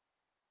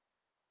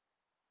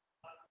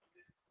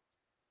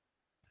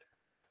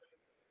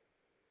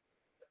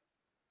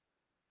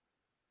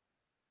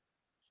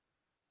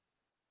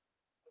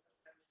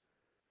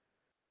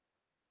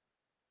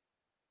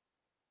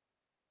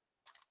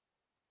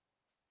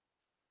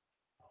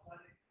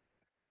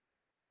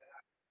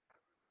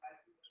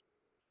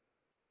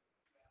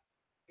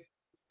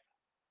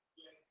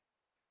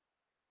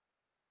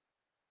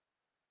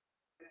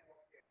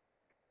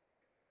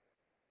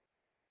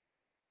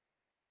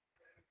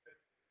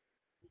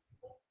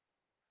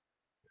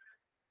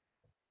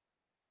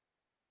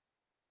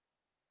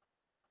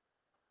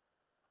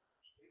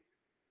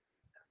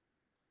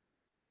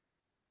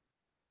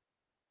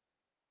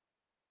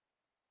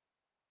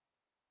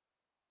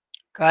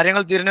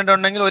 കാര്യങ്ങൾ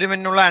തിരിഞ്ഞിട്ടുണ്ടെങ്കിൽ 1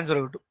 മിനിറ്റുള്ള ആൻസർ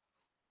കിട്ടും.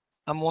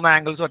 ആ 3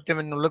 ആംഗിൾസ് ഒറ്റ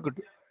മിനിറ്റിനുള്ളിൽ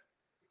കിട്ടും.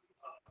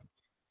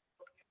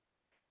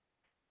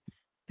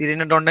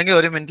 തിരിഞ്ഞിട്ടുണ്ടെങ്കിൽ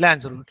 1 മിനിറ്റിൽ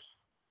ആൻസർ കിട്ടും.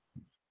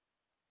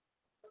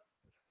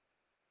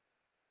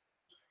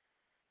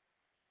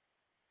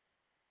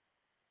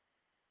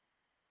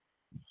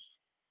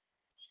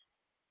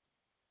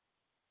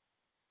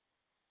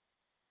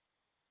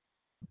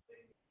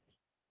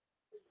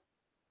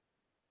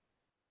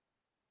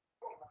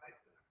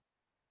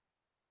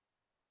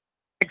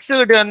 എക്സ്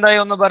കിട്ടിയോ? എന്തായി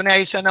ഒന്ന് പറഞ്ഞ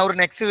ഐഷ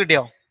നൗറിന്. എക്സ്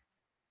കിട്ടിയോ?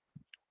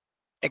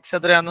 എക്സ്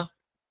എത്രയാന്ന്?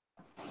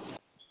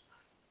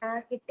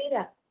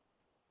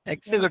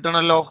 എക്സ്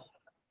കിട്ടണല്ലോ.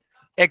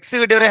 എക്സ്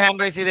കിട്ടിയവരെ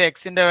ഹാൻഡ് റൈസ് ചെയ്ത്.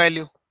 എക്സിന്റെ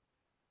വാല്യൂ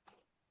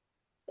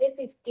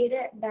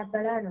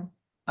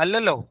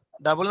അല്ലല്ലോ,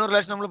 ഡബിൾ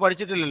റിലേഷൻ നമ്മൾ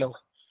പഠിച്ചിട്ടില്ലല്ലോ.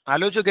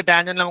 ആലോചിച്ച് നോക്കി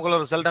ടാൻജന്റ്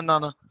നമുക്കുള്ള റിസൾട്ട്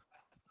എന്താണ്?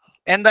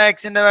 എന്താ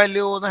എക്സിന്റെ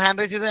വാല്യൂ? ഒന്ന്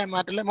ഹാൻഡ് റൈസ് ചെയ്ത്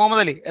മാറ്റില്ല.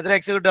 മുഹമ്മദ് അലി എത്ര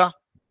എക്സ് കിട്ടുക?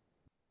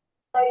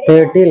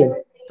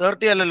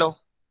 30 അല്ലല്ലോ,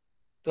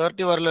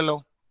 30 വരില്ലല്ലോ.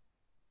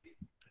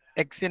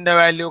 എക്സിന്റെ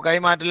വാല്യൂ കൈ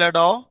മാറ്റില്ല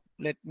കേട്ടോ.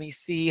 Let me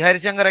C.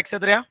 Harishankar X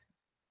എത്രയാ?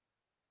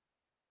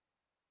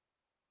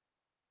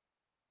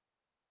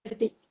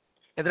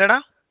 എത്രയാടാ?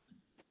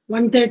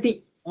 130.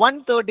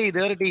 130.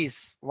 There it is.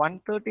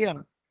 130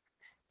 ആണ്.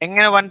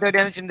 എങ്ങനെ 130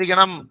 ആണെന്ന്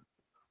ചിന്തിക്കണം.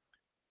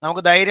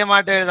 നമുക്ക്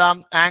ധൈര്യമായിട്ട് എഴുതാം.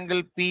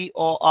 Angle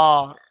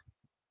POR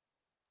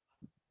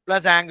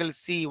plus angle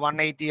C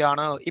 180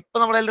 ആണ്. ഇപ്പൊ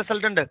നമ്മുടെ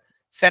റിസൾട്ട് ഉണ്ട്.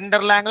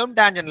 സെന്ററിൽ ആംഗിളും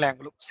ടാൻജന്റൽ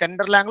ആംഗിളും.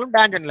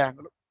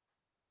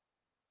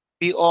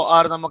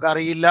 POR നമുക്ക്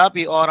അറിയില്ല.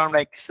 POR ആണ്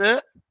എക്സ്.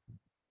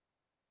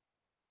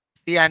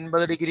 C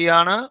 50 ഡിഗ്രി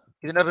ആണ്.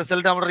 ഇതിന്റെ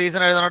റിസൾട്ട് നമ്മുടെ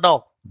റീസൺ എഴുതണം കേട്ടോ.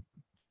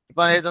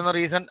 ഇപ്പൊ എഴുതുന്ന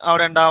റീസൺ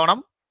അവിടെ ഉണ്ടാവണം.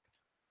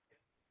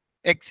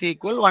 x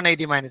equal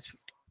 180 minus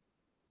 50.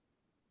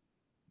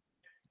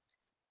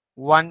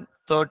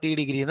 130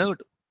 ഡിഗ്രി എന്ന്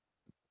കിട്ടും.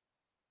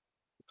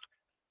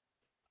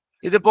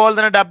 ഇതുപോലെ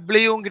തന്നെ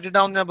W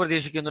കിട്ടിട്ടാവും ഞാൻ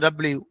പ്രതീക്ഷിക്കുന്നു.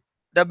 W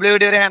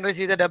ഒരു ഹാൻഡ് റൈസ്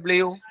ചെയ്ത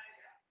W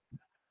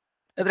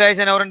എത്ര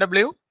ആഴ്ച?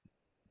 W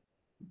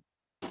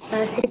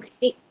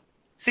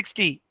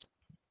 60.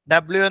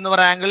 W എന്ന്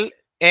പറയുന്ന ആംഗിൾ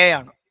എ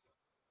ആണ്,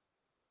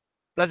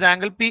 പ്ലസ്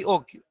ആംഗിൾ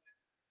POQ.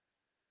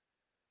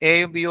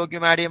 എയും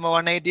POQയും ആഡ് ചെയ്യുമ്പോൾ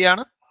 180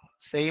 ആണ്.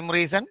 സെയിം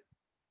റീസൺ,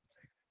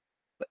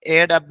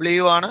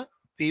 AW ആണ്,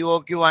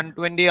 POQ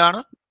 120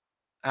 ആണ്.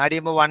 ആഡ്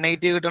ചെയ്യുമ്പോൾ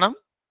 180 കിട്ടണം.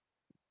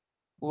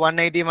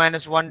 180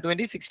 മൈനസ്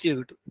 120 60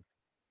 കിട്ടും.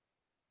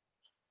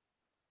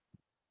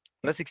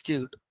 ഇവിടെ 60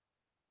 കിട്ടും.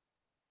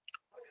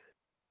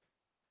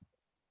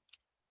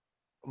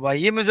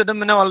 വൈയും ഇസഡും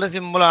പിന്നെ വളരെ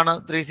സിമ്പിൾ ആണ്.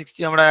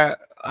 360 നമ്മുടെ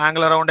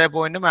ആംഗിൾ അറൗണ്ട് എ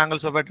പോയിന്റും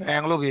ആംഗിൾസ് ഓഫ് എ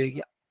ട്രയാംഗിളും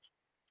ഉപയോഗിക്കുക.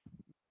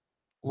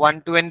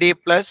 120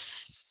 പ്ലസ്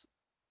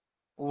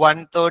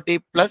 130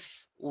 പ്ലസ്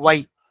y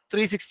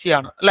 360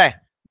 ആണ് അല്ലേ?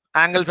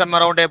 Angle sum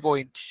around A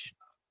point.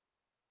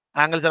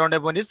 Angles around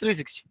A point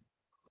 360.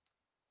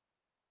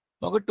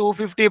 നമുക്ക്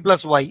 250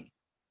 പ്ലസ് y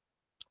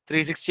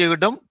 360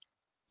 കിട്ടും.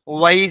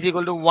 y ഈസ്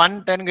ഈക്വൽ ടു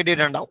 110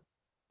 കിട്ടിയിട്ടുണ്ടാവും.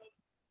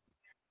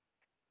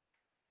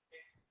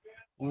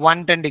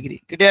 110 degree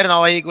കിട്ടിയായിരുന്നോ?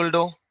 y equal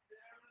to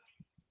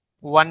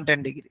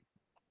 110 degree.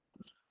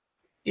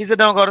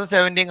 Z നമുക്ക് അവിടെ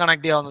 17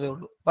 കണക്ട് ചെയ്യാവുന്നതേ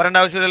ഉള്ളൂ. പറയേണ്ട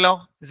ആവശ്യമില്ലല്ലോ.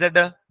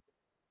 ഇസഡ്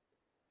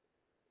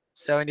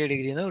 70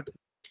 ഡിഗ്രി എന്ന് കിട്ടും.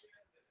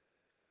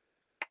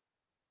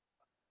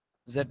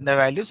 ഇസഡിന്റെ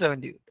വാല്യൂ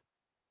 70 കിട്ടും.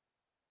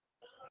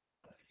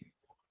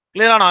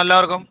 ക്ലിയർ ആണോ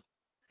എല്ലാവർക്കും?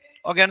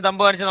 ഓക്കെ ആണ്.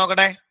 തമ്പ് കാണിച്ച്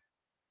നോക്കട്ടെ.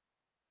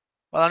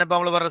 അതാണ് ഇപ്പൊ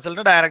നമ്മൾ പറഞ്ഞ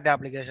റിസൾട്ട്, ഡയറക്റ്റ്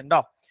ആപ്ലിക്കേഷൻ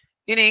ട്ടോ.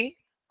 ഇനി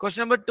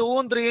ക്വസ്റ്റ്യൻ നമ്പർ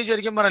 2ഉം 3ഉം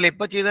ശരിക്കും പറയല്ലേ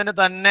ഇപ്പൊ ചെയ്തതിന്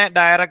തന്നെ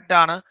ഡയറക്റ്റ്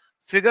ആണ്.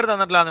 ഫിഗർ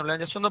തന്നിട്ടില്ല.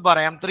 ജസ്റ്റ് ഒന്ന്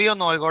പറയാം. 3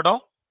 ഒന്ന് നോക്കിക്കോട്ടോ.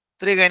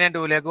 3 കഴിഞ്ഞാൽ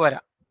 2ലേക്ക്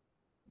വരാം.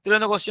 3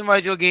 ഒന്ന് ക്വസ്റ്റ്യൻ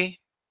വായിച്ചു നോക്കി.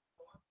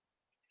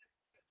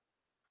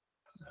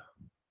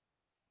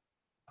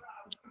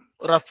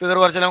 റഫ് ഫിഗർ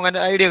കുറച്ചാൽ നമുക്ക്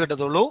അതിന്റെ ഐഡിയ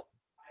കിട്ടത്തുള്ളൂ.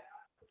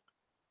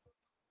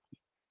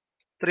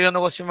 3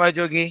 ഒന്ന് ക്വസ്റ്റ്യൻ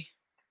വായിച്ചു നോക്കി.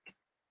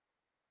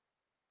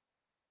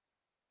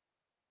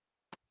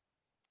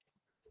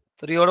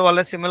 ത്രീയോട്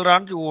വളരെ സിമിലർ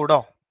ആണ് 2 കൂടോ.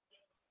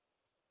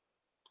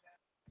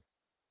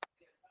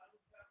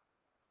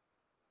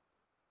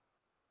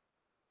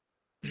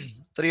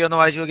 ത്രീ ഒന്ന്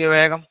വായിച്ചു നോക്കിയ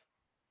വേഗം.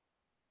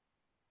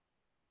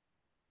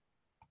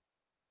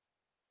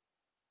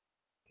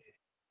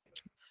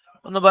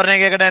 ഒന്ന് പറഞ്ഞേ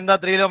കേക്കട്ടെ. എന്താ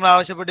 3 നമ്മൾ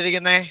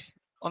ആവശ്യപ്പെട്ടിരിക്കുന്നേ?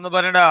 ഒന്ന്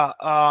പറയടാ.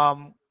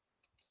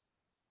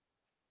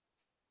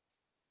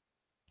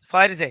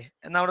 ഫാരിസേ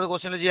എന്നാ അവിടെ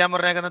ക്വസ്റ്റ്യൻ ചെയ്യാൻ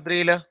പറഞ്ഞേക്കുന്ന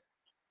 3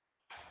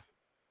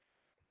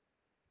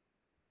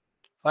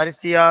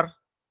 ഫാരിസ് TR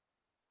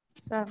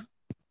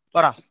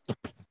പറ.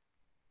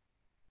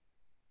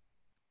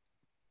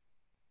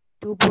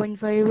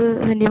 2.5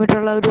 സെന്റിമീറ്റർ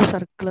ഉള്ള ഒരു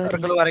സർക്കിൾ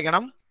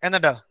വരയ്ക്കണം.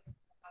 എന്നിട്ട്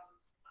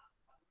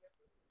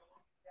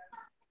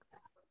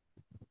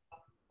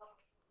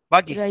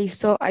ബാക്കി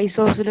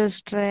ഐസോസിലസ്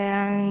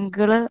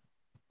ട്രയാങ്കിള്.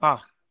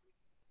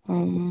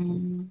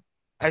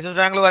 ഐസോസിലസ്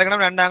ട്രയാങ്കിൾ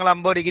വരയ്ക്കണം. 2 ആംഗിൾ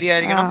 50 ഡിഗ്രി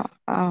ആയിരിക്കണം.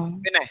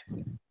 പിന്നെ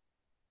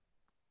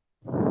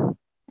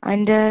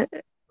അതിന്റെ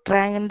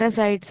ട്രയാങ്കിളിന്റെ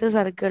സൈഡ്സ്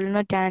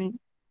സർക്കിളിന്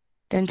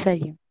ടാൻജൻസ്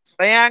ആയിരിക്കും.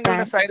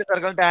 ട്രയാങ്കിളിന്റെ സൈഡ്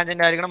സർക്കിൾ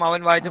ടാൻജന്റ് ആയിരിക്കണം.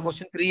 അവൻ വായിച്ച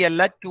ക്വസ്റ്റ്യൻ 3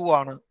 അല്ല 2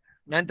 ആണ്.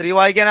 ഞാൻ 3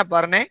 വായിക്കാനാ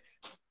പറഞ്ഞേ.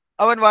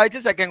 അവൻ വായിച്ച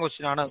സെക്കൻഡ്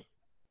ക്വസ്റ്റ്യൻ ആണ്.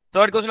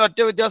 തേർഡ് ക്വസ്റ്റ്യൻ ഒറ്റ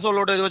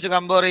വ്യത്യാസമുള്ളൂ. ഇത് വെച്ച്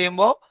കമ്പയർ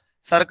ചെയ്യുമ്പോൾ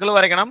സർക്കിൾ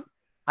വരയ്ക്കണം.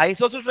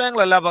 ഐസോസിലസ്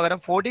ട്രയാങ്കിൾ അല്ല, പകരം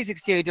 40,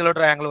 60, 80 ഉള്ള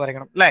ട്രയാങ്കിൾ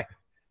വരയ്ക്കണം അല്ലേ?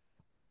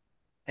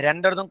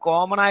 രണ്ടിടത്തും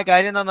കോമൺ ആയ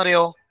കാര്യം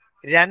എന്താണെന്നറിയോ?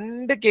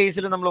 2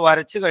 കേസിൽ നമ്മൾ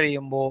വരച്ചു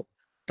കഴിയുമ്പോൾ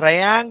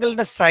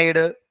ട്രയാങ്കിളിന്റെ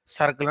സൈഡ്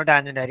സർക്കിളിന്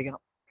ടാൻജന്റ്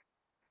ആയിരിക്കണം.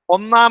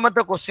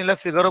 ഒന്നാമത്തെ ക്വസ്റ്റ്യനിലെ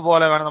ഫിഗർ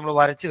പോലെ വേണം നമ്മൾ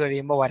വരച്ചു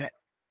കഴിയുമ്പോൾ വരാൻ.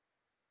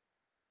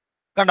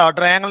 കണ്ടോ?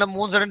 ട്രയാങ്കിളിന്റെ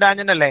 3 സൈഡും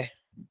ടാൻജന്റ് അല്ലേ?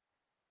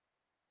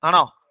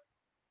 ആണോ?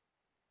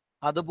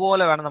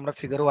 അതുപോലെ വേണം നമ്മുടെ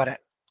ഫിഗർ വരാൻ.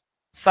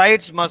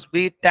 Sides must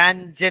be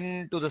tangent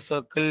to the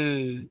circle.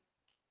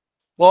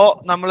 ഇപ്പോ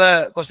നമ്മള്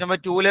ക്വസ്റ്റ്യൻ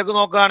നമ്പർ 2ലേക്ക്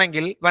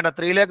നോക്കുകയാണെങ്കിൽ, വേണ്ട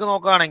 3ലേക്ക്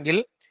നോക്കുകയാണെങ്കിൽ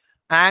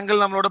ആംഗിൾ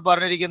നമ്മളോട്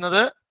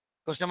പറഞ്ഞിരിക്കുന്നത്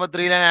ക്വസ്റ്റ്യൻ നമ്പർ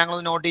 3ലെ ആംഗിൾ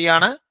നോട്ട്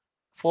ചെയ്യാണ്.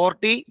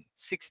 40,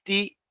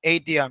 60,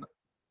 80 ആണ്.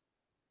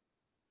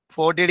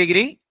 40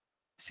 ഡിഗ്രി,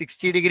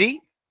 60 ഡിഗ്രി,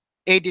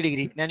 80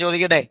 ഡിഗ്രി. ഞാൻ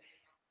ചോദിക്കട്ടെ,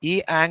 ഈ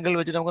ആംഗിൾ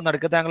വെച്ചിട്ട് നമുക്ക്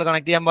നടുക്കത്തെ ആംഗിൾ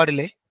കണക്ട് ചെയ്യാൻ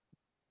പാടില്ലേ?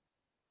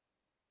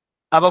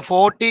 അപ്പൊ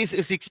 40,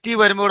 60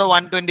 വരുമ്പോൾ ഇവിടെ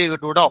 120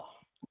 കിട്ടും കേട്ടോ.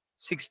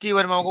 60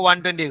 വരുമ്പോൾ നമുക്ക്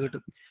 120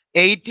 കിട്ടും.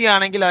 80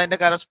 ആണെങ്കിൽ അതിന്റെ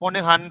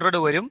കറസ്പോണ്ടിങ് 100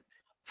 വരും.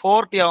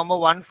 40 ആവുമ്പോൾ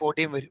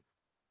 140 വരും.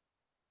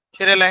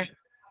 ശരിയല്ലേ?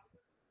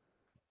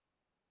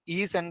 ഈ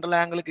സെൻട്രൽ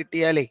ആംഗിൾ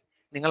കിട്ടിയാലേ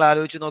നിങ്ങൾ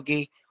ആലോചിച്ച് നോക്കി,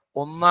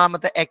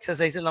 ഒന്നാമത്തെ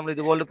എക്സസൈസിൽ നമ്മൾ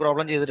ഇതുപോലെ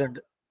പ്രോബ്ലം ചെയ്തിട്ടുണ്ട്.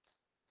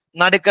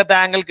 നടുക്കത്തെ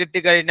ആംഗിൾ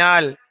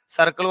കിട്ടിക്കഴിഞ്ഞാൽ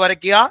സർക്കിൾ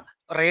വരയ്ക്കുക,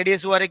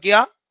 റേഡിയസ് വരയ്ക്കുക.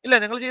 ഇല്ല,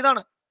 നിങ്ങൾ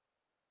ചെയ്താണ്.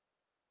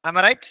 Am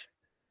I right?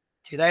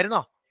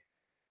 ചെയ്തായിരുന്നോ?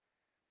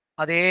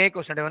 അതേ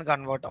ക്വസ്റ്റ്യൻ ഇവൻ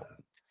കൺവേർട്ട് ആവും.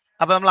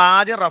 അപ്പൊ നമ്മൾ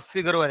ആദ്യം റഫ്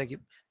ഫിഗർ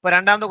വരയ്ക്കും. ഇപ്പൊ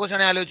രണ്ടാമത്തെ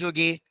ക്വസ്റ്റ്യൻ ആലോചിച്ച്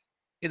നോക്കി.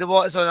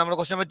 ഇതുപോലെ നമ്മുടെ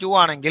ക്വസ്റ്റ്യൻ നമ്പർ 2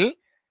 ആണെങ്കിൽ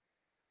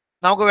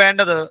നമുക്ക്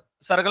വേണ്ടത്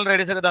സർക്കിൾ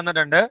റേഡിയസ് ഒക്കെ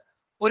തന്നിട്ടുണ്ട്.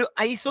 ഒരു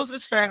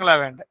ഐസോസിലസ്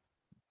ട്രയാങ്കിളാണ് വേണ്ടത്.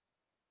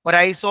 ഒരു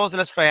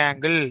ഐസോസിലസ്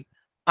ട്രയാങ്കിൾ.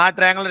 ആ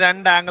ട്രയാങ്കിൾ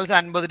 2 ആംഗിൾസ്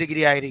 50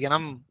 ഡിഗ്രി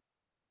ആയിരിക്കണം.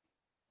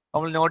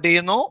 നമ്മൾ നോട്ട്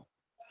ചെയ്യുന്നു.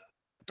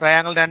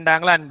 Triangle 2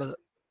 angle 50.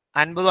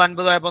 50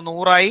 50 ആയപ്പോൾ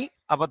 100 ആയി.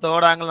 അപ്പൊ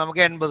തേർഡ് ആംഗിൾ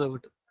നമുക്ക് 80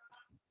 കിട്ടും.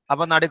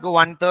 അപ്പൊ നടുക്ക്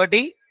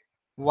 130,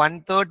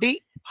 130,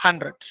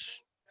 100.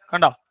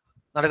 കണ്ടോ?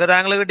 നടുക്കത്തെ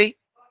ആംഗിൾ കിട്ടി.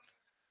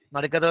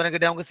 നടുക്കത്തവനെ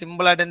കിട്ടി. നമുക്ക്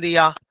സിമ്പിൾ ആയിട്ട് എന്ത്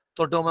ചെയ്യാം?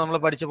 തൊട്ട് മുമ്പ് നമ്മൾ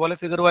പഠിച്ച പോലെ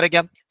ഫിഗർ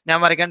വരയ്ക്കാം. ഞാൻ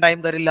വരയ്ക്കാൻ ടൈം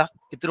തരില്ല.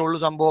 ഇത്രേ ഉള്ളൂ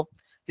സംഭവം.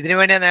 ഇതിനു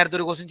വേണ്ടി ഞാൻ നേരത്തെ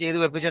ഒരു ക്വസ്റ്റ്യൻ ചെയ്ത്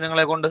വെപ്പിച്ച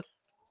നിങ്ങളെ കൊണ്ട്.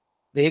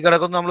 ഈ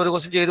കിടക്കുന്നു നമ്മളൊരു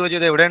ക്വസ്റ്റ്യൻ ചെയ്തു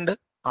വെച്ചത് എവിടെയുണ്ട്?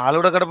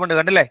 ആളിവിടെ കിടപ്പുണ്ട്,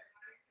 കണ്ടില്ലേ?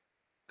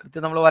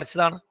 കൃത്യം നമ്മൾ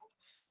വരച്ചതാണ്.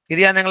 ഇത്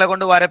ഞാൻ നിങ്ങളെ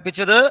കൊണ്ട്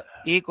വരപ്പിച്ചത്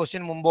ഈ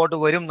ക്വസ്റ്റ്യൻ മുമ്പോട്ട്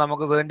വരും,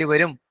 നമുക്ക് വേണ്ടി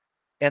വരും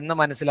എന്ന്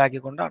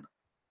മനസ്സിലാക്കിക്കൊണ്ടാണ്.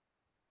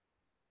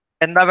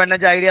 എന്താ വേണ്ട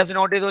ഐഡിയാസ്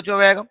നോട്ട് ചെയ്ത് വെച്ചോ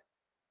വേഗം.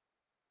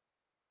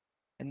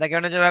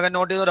 എന്തൊക്കെയാണെന്ന് വെച്ചാൽ വേഗം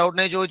നോട്ട് ചെയ്തോ.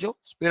 ഡൗട്ടിനെ ചോദിച്ചു,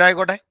 സ്പീഡ്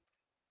ആയിക്കോട്ടെ.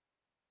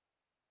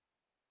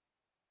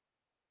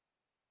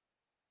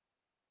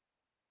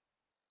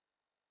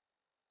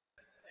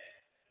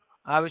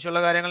 ആവശ്യമുള്ള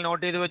കാര്യങ്ങൾ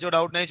നോട്ട് ചെയ്ത് വെച്ചോ.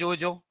 ഡൗട്ടിനെ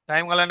ചോദിച്ചു,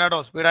 ടൈം കളയണ്ട കേട്ടോ,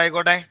 സ്പീഡ്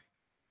ആയിക്കോട്ടെ.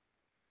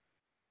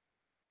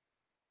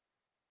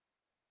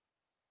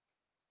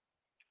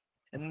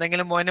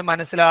 എന്തെങ്കിലും പോയിന്റ്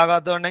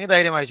മനസ്സിലാകാത്തതുണ്ടെങ്കിൽ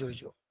ധൈര്യമായി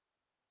ചോദിച്ചു.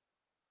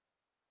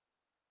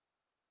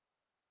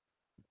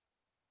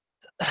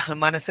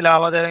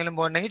 മനസ്സിലാവാതെ ഏതെങ്കിലും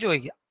പോയിന്റ് ഉണ്ടെങ്കിൽ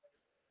ചോദിക്കാം.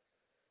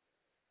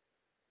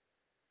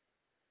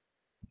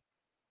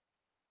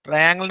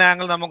 ട്രയാങ്കിളിന്റെ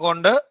ആംഗിൾ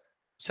നമുക്കുണ്ട്,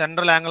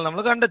 സെൻട്രൽ ആംഗിൾ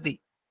നമ്മൾ കണ്ടെത്തി,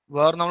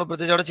 വേറെ നമ്മൾ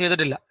പ്രത്യേകിച്ച് അവിടെ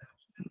ചെയ്തിട്ടില്ല.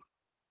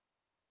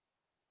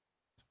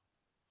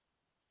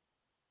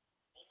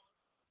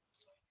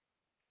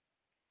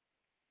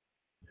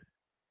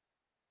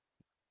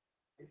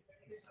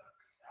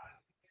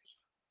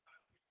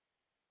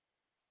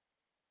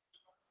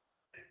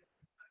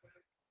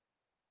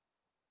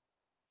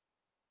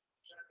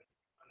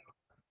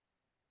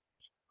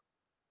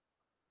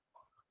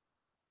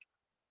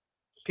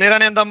 ക്ലിയർ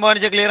ആണ്? ഞാൻ തമ്പ്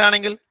കാണിച്ച ക്ലിയർ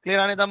ആണെങ്കിൽ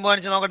തമ്പ്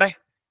കാണിച്ച് നോക്കട്ടെ.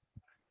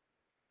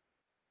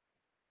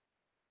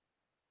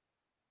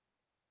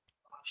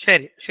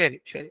 ശരി ശരി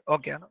ശരി,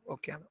 ഓക്കെയാണ്.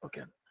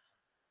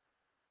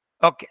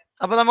 ഓക്കെ,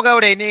 അപ്പൊ നമുക്ക്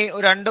അവിടെ ഇനി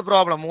 2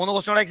 പ്രോബ്ലം, 3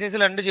 ക്വസ്റ്റ്യൻ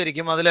എക്സസൈസിൽ 2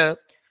 ശരിക്കും. അതിൽ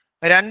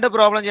 2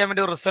 പ്രോബ്ലം ചെയ്യാൻ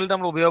വേണ്ടി റിസൾട്ട്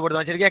നമ്മൾ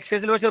ഉപയോഗപ്പെടുത്തുന്നത്. ശരിക്കും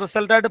എക്സസൈസിൽ വെച്ച്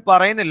റിസൾട്ട് ആയിട്ട്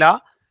പറയുന്നില്ല,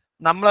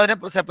 നമ്മൾ അതിനെ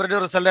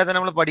സെപ്പറേറ്റ് റിസൾട്ട് ആയിട്ട്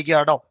നമ്മൾ പഠിക്കുക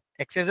കേട്ടോ.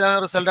 എക്സസൈസിൽ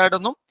റിസൾട്ട്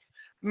ആയിട്ടൊന്നും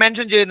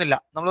മെൻഷൻ ചെയ്യുന്നില്ല,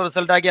 നമ്മൾ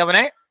റിസൾട്ട് ആക്കി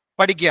അവനെ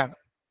പഠിക്കുകയാണ്.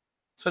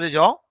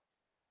 ശ്രദ്ധിച്ചോ,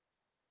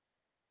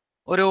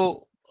 ഒരു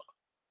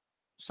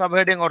sub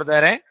heading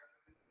കൊടുത്തേരെ,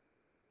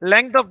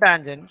 length of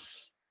tangents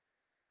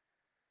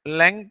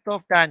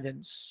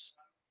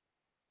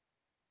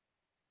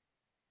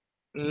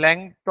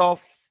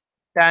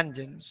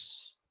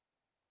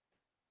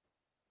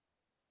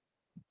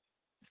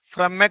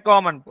from a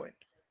common point.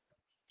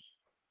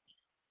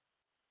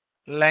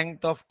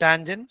 Length of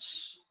tangents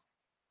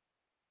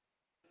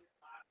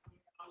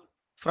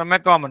from a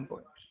common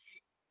point.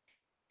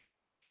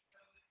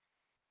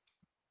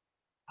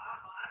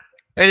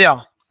 എഴുതിയോ?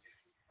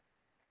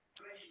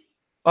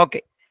 Okay,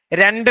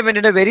 2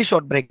 minute very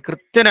short break,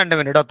 കൃത്യം 2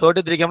 മിനിറ്റ്.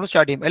 33 നമ്മൾ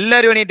സ്റ്റാർട്ട് ചെയ്യും.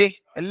 എല്ലാവരും എണീറ്റ്.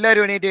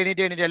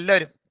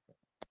 എല്ലാവരും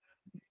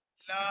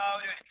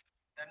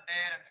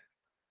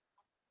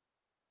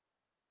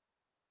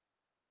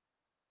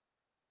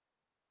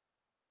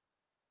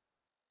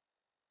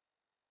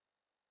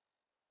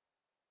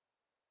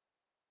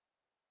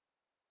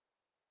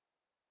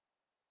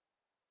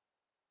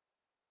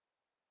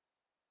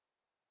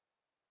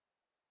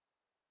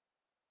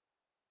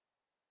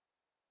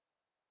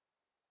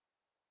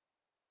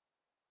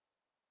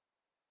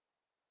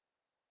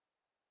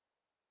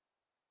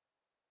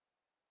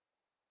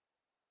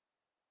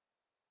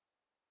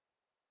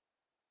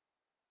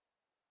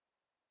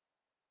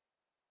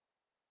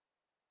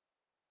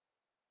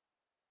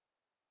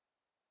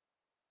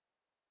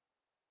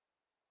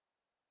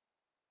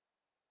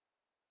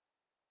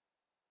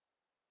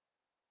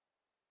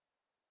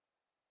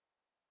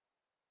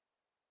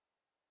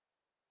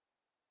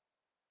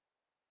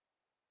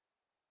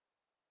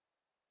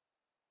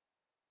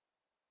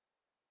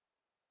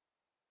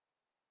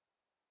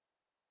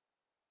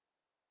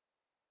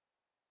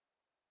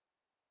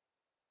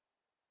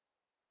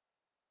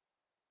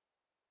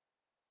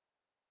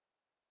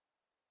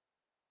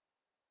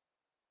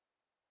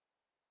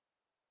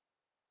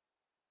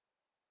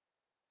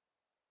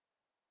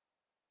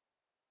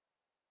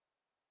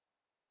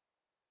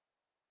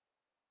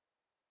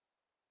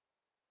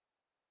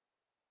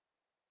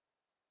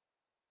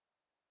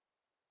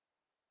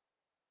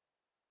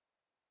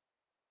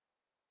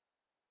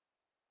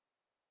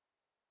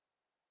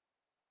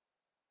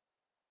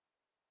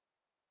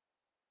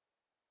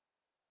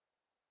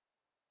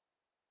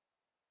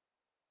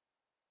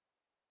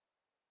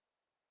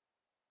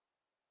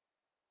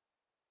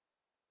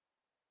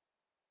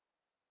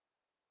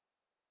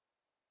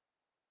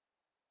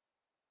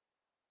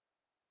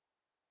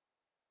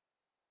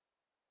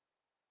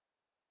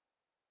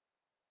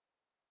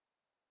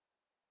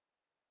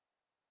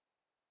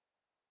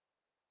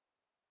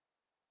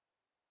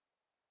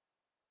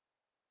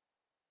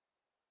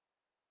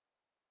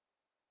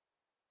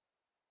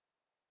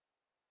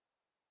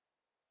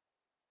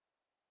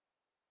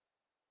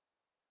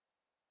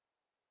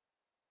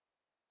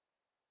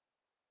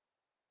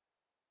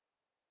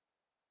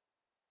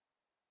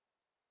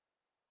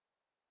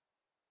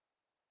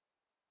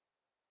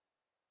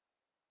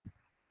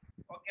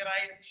Okay,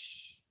 right.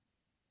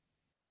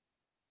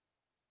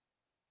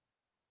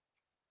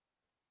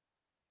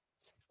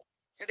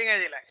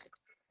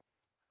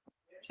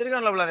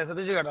 ശരിക്കാണല്ലോ പിള്ളേരെ,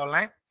 ശ്രദ്ധിച്ചു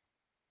കേട്ടോളേ.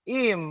 ഈ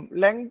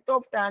ലെങ്ത്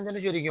ഓഫ്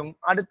ടാൻജന്റ് ശരിക്കും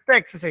അടുത്ത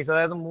എക്സസൈസ്,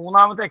 അതായത്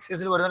 3ാമത്തെ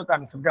എക്സസൈസിൽ വരുന്ന ഒരു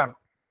കൺസെപ്റ്റ് ആണ്.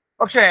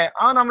 പക്ഷേ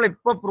അത് നമ്മൾ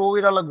ഇപ്പൊ പ്രൂവ്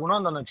ചെയ്തുള്ള ഗുണം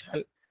എന്താണെന്ന്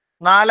വെച്ചാൽ,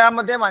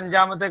 നാലാമത്തെയും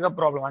അഞ്ചാമത്തെ ഒക്കെ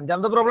പ്രോബ്ലം.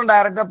 അഞ്ചാമത്തെ പ്രോബ്ലം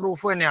ഡയറക്റ്റ്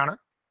പ്രൂഫ് തന്നെയാണ്,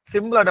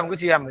 സിമ്പിൾ ആയിട്ട് നമുക്ക്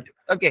ചെയ്യാൻ പറ്റും.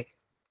 ഓക്കെ,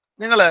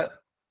 നിങ്ങൾ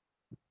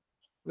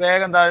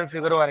വേഗം താഴെ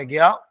ഫിഗർ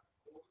വരയ്ക്കുക.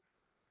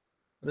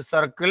 ഒരു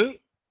സർക്കിൾ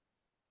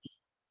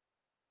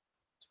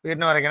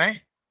സ്പീഡിന് വരയ്ക്കണേ.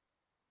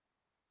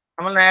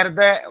 നമ്മൾ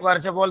നേരത്തെ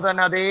വരച്ച പോലെ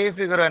തന്നെ അതേ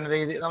ഫിഗർ തന്നെ,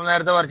 നമ്മൾ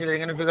നേരത്തെ വരച്ചില്ലേ,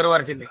 ഇങ്ങനെ ഫിഗർ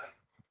വരച്ചില്ലേ,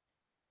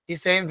 ഈ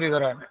സെയിം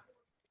ഫിഗർ തന്നെ.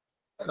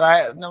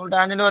 നമ്മൾ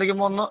ടാൻജന്റ്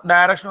വരയ്ക്കുമ്പോൾ ഒന്ന്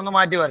ഡയറക്ഷൻ ഒന്ന്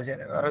മാറ്റി വരച്ചേ,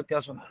 വേറെ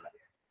വ്യത്യാസമൊന്നുമില്ല.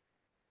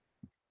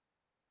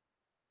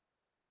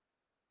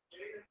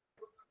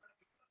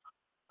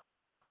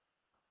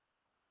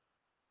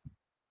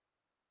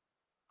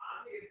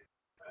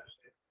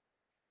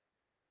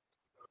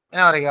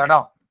 ഞാൻ വരയ്ക്കാം കേട്ടോ.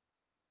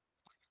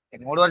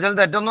 എങ്ങോട്ട് വരച്ചാലും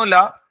തെറ്റൊന്നുമില്ല,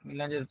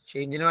 ഇല്ല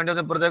ചേഞ്ചിന് വേണ്ടി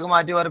ഒന്ന് ഇപ്പുറത്തേക്ക്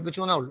മാറ്റി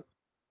വരപ്പിച്ചു എന്നേ ഉള്ളൂ.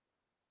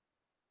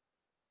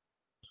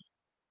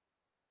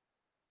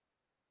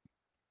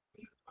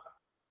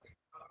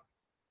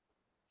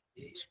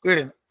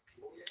 സ്പീഡിന്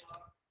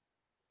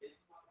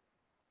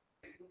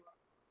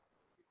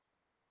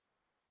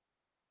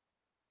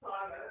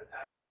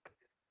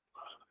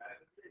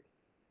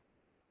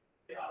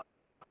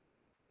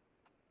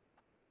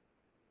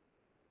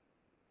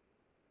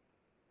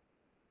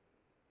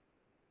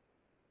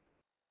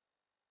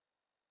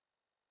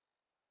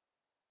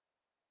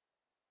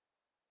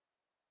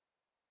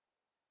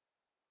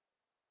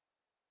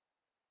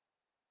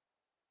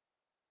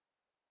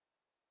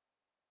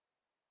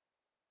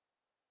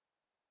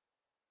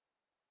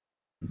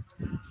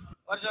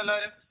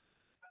എല്ലാവരും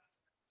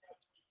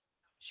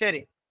ശരി.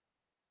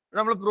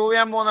 നമ്മൾ പ്രൂവ്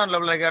ചെയ്യാൻ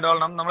പോകുന്നതല്ലോ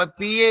കേട്ടോളണം. നമ്മൾ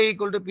P A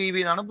equal to P B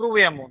എന്നാണ് പ്രൂവ്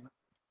ചെയ്യാൻ പോകുന്നത്.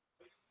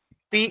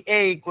 P A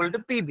equal to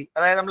P B,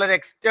 അതായത് നമ്മളൊരു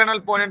എക്സ്റ്റേണൽ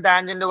പോയിന്റ്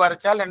ടാൻജന്റ്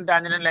വരച്ചാൽ രണ്ട്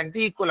ടാൻജന്റ് ലെങ്ത്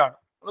ഈക്വൽ ആണ്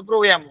നമ്മൾ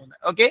പ്രൂവ് ചെയ്യാൻ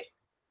പോകുന്നത്. ഓക്കെ,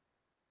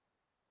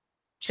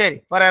 ശരി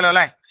പറയാലോ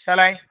അല്ലേ?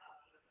 ശാലായി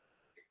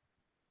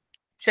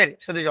ശരി,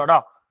 ശ്രദ്ധിച്ചോട്ടോ.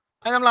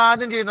 അത് നമ്മൾ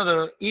ആദ്യം ചെയ്യുന്നത്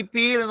ഈ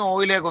പിയിൽ നിന്ന്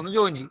ഓയിലേക്ക് ഒന്ന്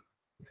ജോയിൻ ചെയ്യും.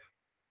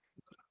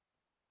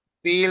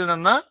 പിയിൽ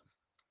നിന്ന്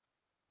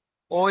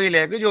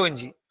ഓയിലേക്ക് ജോയിൻ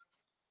ചെയ്യും.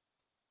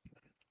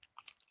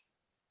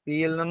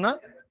 പിയിൽ നിന്ന്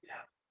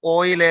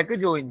ഓയിലേക്ക്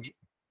ജോയിൻ ചെയ്യും.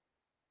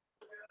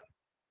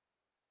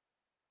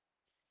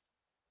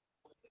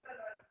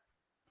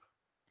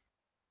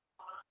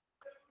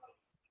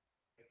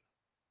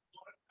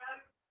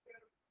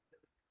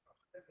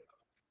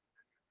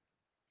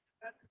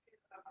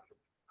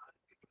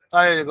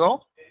 There you go.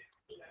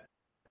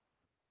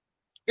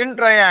 In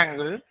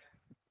triangle,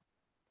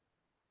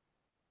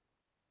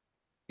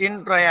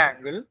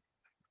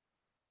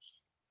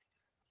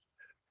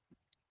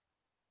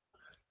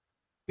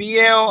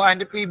 PAO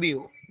and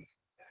PBO.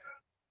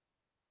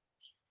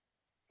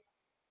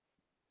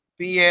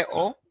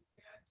 PAO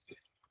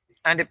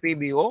and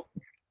PBO.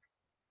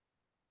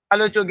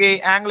 Hello, Chogi.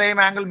 Angle A,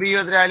 angle B,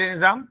 or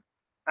Nizam?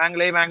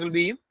 Angle A, angle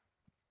B.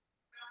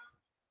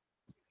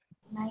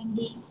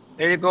 90.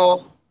 There you go.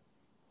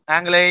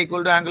 Angle A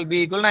equal to angle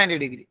B equal 90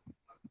 degree.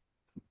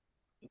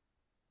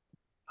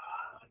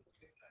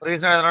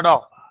 Reason കേട്ടോ.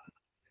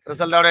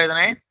 Result അവിടെ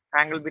എഴുതണേ.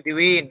 Angle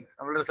between.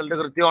 നമ്മുടെ result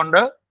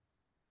കൃത്യമുണ്ട്.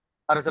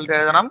 ആ result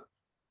എഴുതണം.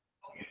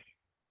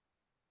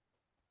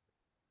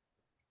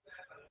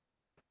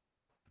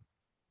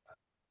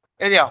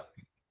 എഴുതിയോ?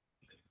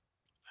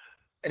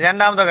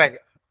 രണ്ടാമത്തെ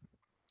കാര്യം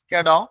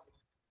കേട്ടോ,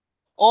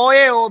 O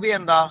A O B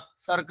എന്താ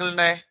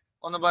സർക്കിളിന്റെ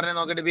ഒന്ന് പറഞ്ഞു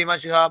നോക്കിയിട്ട് ഭീമ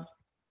ശിഹാബ്.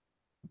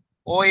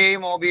 ഒ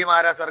എയും ഒ ബിയും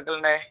ആരാ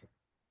സർക്കിളിന്റെ?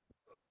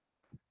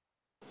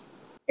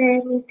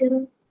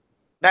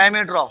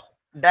 ഡയമീറ്ററോ?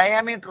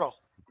 ഡയമീറ്ററോ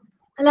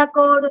അല്ല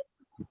code.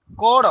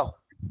 Kodo?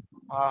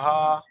 Aaha,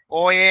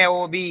 O A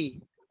O B.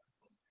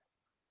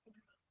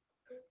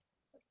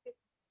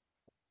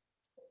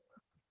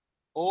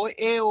 O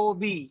A O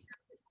B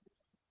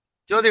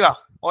Jyothika,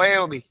 O A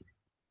O B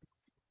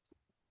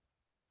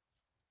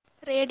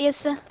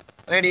radius.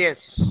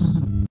 Radius.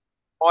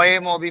 O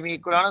എയും ഒ ബിയും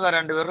ഈക്വൽ ആണ്,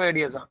 രണ്ടുപേരും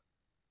റേഡിയസ് ആണ്.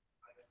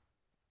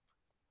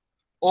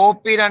 ഒ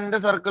പി രണ്ട്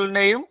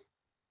സർക്കിളിന്റെയും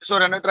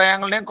രണ്ട്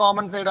ട്രയാങ്കിളിന്റെയും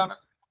കോമൺ സൈഡ് ആണ്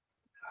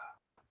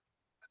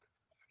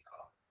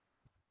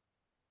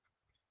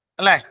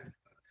അല്ലേ?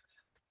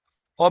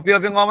 ഒ പി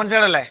കോമൺ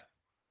സൈഡ് അല്ലേ?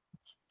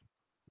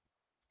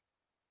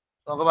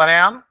 നമുക്ക്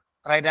പറയാം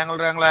റൈറ്റ് ആംഗിൾ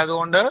ട്രയാങ്കിൾ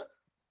ആയതുകൊണ്ട്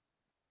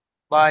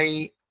by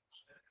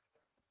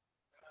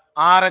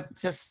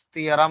RHS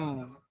theorem.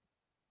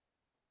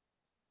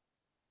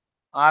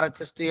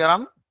 RHS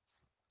theorem,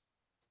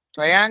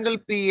 triangle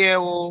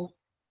PAO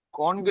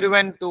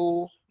congruent to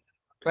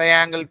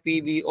triangle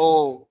PBO.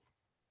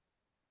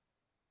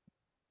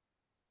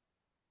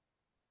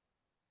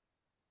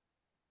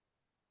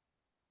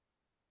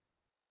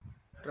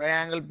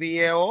 Triangle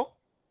PAO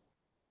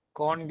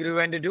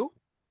congruent to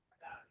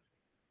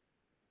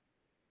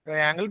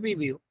triangle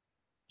PBO.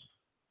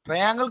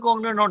 Triangle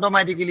congruent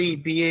automatically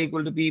PA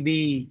equal to PB.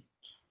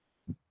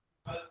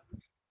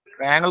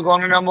 Triangle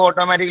congruent ആകുമ്പോൾ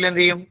automatically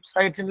എന്ത് ചെയ്യും?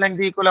 സൈഡ്സിന്റെ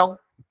length equal ആവും.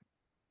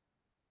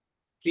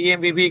 P M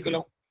B B equal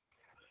ആവും.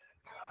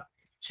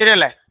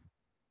 ശരിയല്ലേ?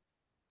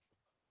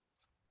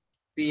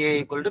 P A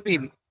equal to P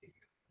B.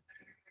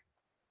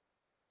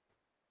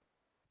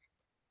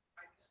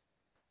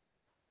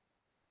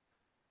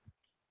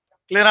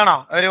 Clear ആണോ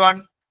everyone?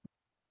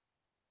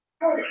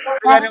 ഒരു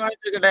കാര്യം കൂടെ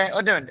ചോദിക്കട്ടെ,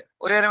 ഒറ്റ മിനിറ്റ്,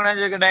 ഒരു കാര്യം കൂടെ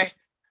ചോദിക്കട്ടെ.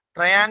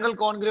 ട്രയാങ്കിൾ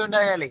കോൺഗ്രുവന്റ്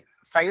ആയാലേ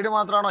സൈഡ്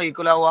മാത്രമാണോ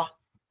ഈക്വൽ ആവുക?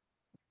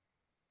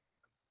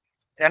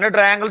 രണ്ട്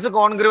ട്രയാങ്കിൾസ്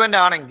കോൺഗ്രുവന്റ്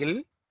ആണെങ്കിൽ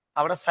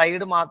അവിടെ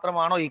സൈഡ്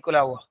മാത്രമാണോ ഈക്വൽ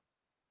ആവുക,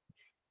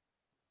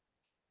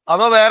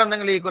 അതോ വേറെ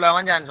എന്തെങ്കിലും ഈക്വൽ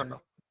ആവാൻ ചാൻസ് ഉണ്ടോ?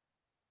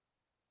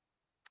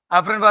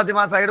 അഫ്രിൻ ഫാത്തിമ,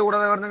 സൈഡ്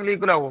കൂടാതെ വേറെ എന്തെങ്കിലും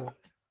ഈക്വൽ ആവുമോ?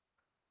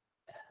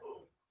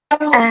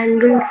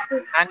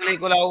 ആംഗിൾ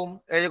ഈക്വൽ ആവും.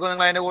 എഴുതിക്കോ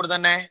നിങ്ങൾ അതിന്റെ കൂടെ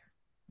തന്നെ.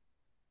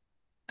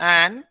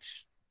 And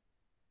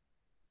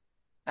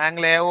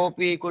angle A O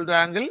P equal to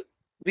angle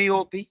B O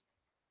P.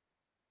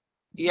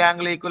 ഈ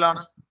ആംഗിൾ ഈക്വൽ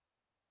ആണ്.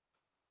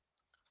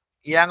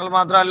 ഈ ആംഗിൾ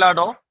മാത്രമല്ല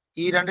കേട്ടോ,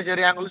 ഈ രണ്ട്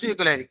ചെറിയ ആംഗിൾസും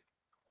ഈക്വൽ ആയിരിക്കും.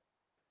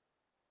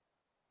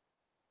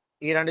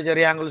 ഈ രണ്ട്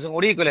ചെറിയ ആംഗിൾസും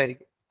കൂടി ഈക്വൽ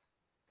ആയിരിക്കും.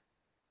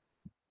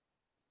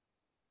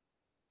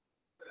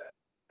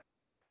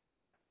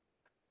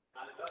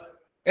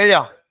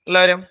 എഴുതിയോ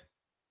എല്ലാവരും?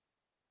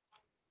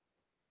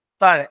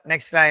 താഴെ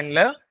next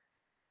ലൈനില്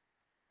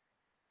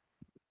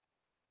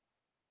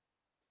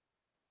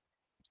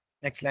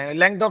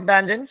length of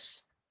tangents,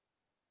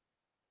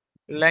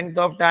 length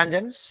of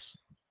tangents,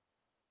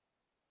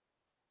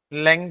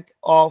 length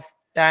of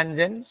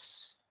tangents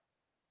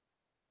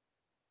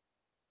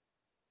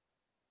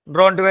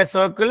drawn to a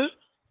circle,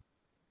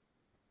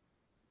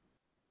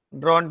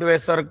 drawn to a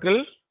circle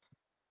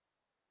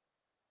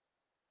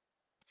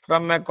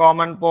from a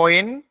common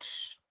point,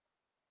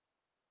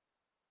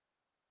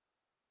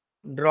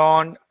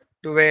 drawn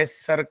to a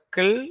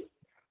circle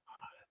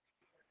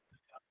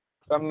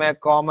from a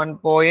common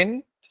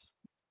point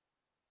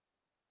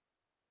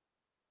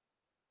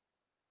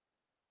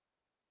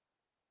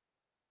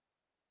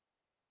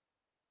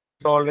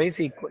is always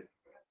equal.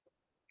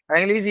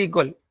 Angle is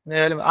equal.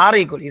 R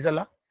equal is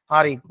alla.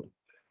 R equal.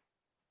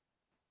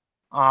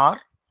 R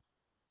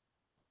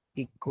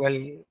equal.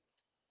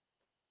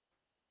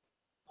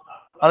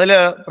 അതില്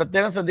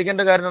പ്രത്യേകം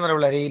ശ്രദ്ധിക്കേണ്ട കാര്യം എന്താ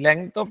പറയുക, ഈ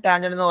length of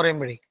tangent എന്ന്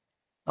പറയുമ്പോഴേ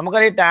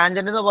നമുക്കത് ഈ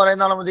ടാൻജന്റ് എന്ന്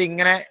പറയുന്ന നമ്മൾ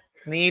ഇങ്ങനെ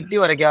നീട്ടി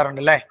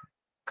വരയ്ക്കാറുണ്ട് അല്ലേ?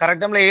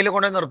 കറക്റ്റ് നമ്മൾ എയിൽ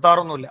കൊണ്ടുപോയി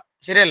നിർത്താറൊന്നുമില്ല,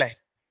 ശരിയല്ലേ?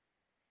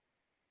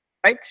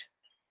 റൈറ്റ്.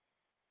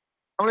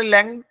 നമ്മൾ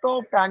ലെങ്ത്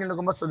ഓഫ് ടാൻജന്റ്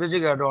എടുക്കുമ്പോൾ ശ്രദ്ധിച്ച്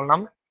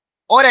കേട്ടോളണം.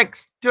 ഒരു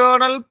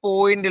എക്സ്റ്റേണൽ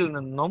പോയിന്റിൽ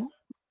നിന്നും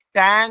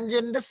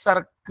ടാൻജന്റ്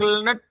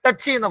സർക്കിളിനെ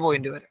ടച്ച് ചെയ്യുന്ന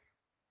പോയിന്റ് വരെ,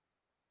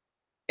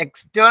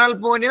 എക്സ്റ്റേണൽ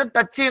പോയിന്റിൽ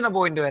ടച്ച് ചെയ്യുന്ന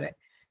പോയിന്റ് വരെ.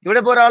 ഇവിടെ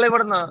ഇപ്പോൾ ഒരാൾ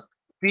ഇവിടുന്ന്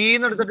പി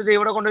എന്ന് എടുത്തിട്ട്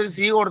ഇവിടെ കൊണ്ടൊരു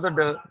സി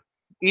കൊടുത്തിട്ട്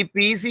ഈ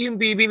പി സിയും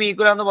പി ബിയും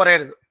ഈക്വൽ ആണെന്ന്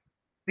പറയരുത്.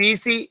 പി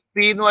സി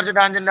പി എന്ന് പറഞ്ഞ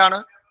ടാൻജന്റ് ആണ്,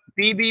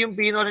 പി ബിയും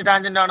പി എന്ന് പറഞ്ഞ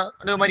ടാൻജന്റ് ആണ്,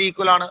 അതുമാതിരി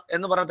ഈക്വൽ ആണ്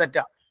എന്ന് പറഞ്ഞ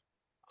തെറ്റാ.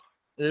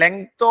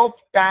 ലെങ്ത് ഓഫ്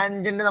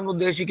ടാൻജന്റ് നമ്മൾ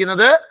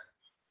ഉദ്ദേശിക്കുന്നത്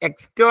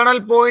എക്സ്റ്റേണൽ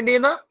പോയിന്റിൽ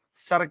നിന്ന്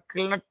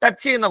സർക്കിളിനെ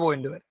ടച്ച് ചെയ്യുന്ന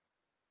പോയിന്റ് വരെ,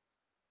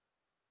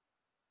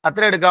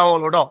 അത്ര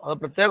എടുക്കാവുള്ളൂ കേട്ടോ. അത്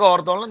പ്രത്യേകം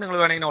ഓർത്തോളം, നിങ്ങൾ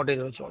വേണമെങ്കിൽ നോട്ട്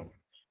ചെയ്ത് വെച്ചോളൂ.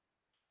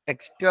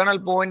 എക്സ്റ്റേണൽ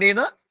പോയിന്റിൽ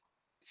നിന്ന്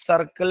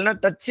സർക്കിളിനെ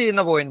ടച്ച്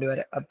ചെയ്യുന്ന പോയിന്റ്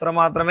വരെ അത്ര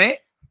മാത്രമേ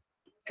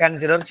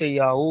കൺസിഡർ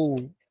ചെയ്യാവൂ.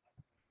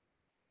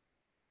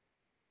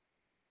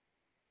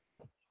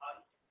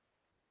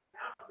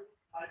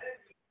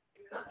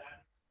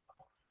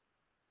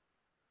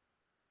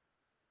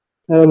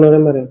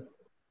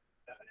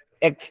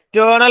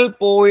 എക്സ്റ്റേണൽ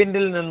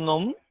പോയിന്റിൽ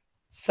നിന്നും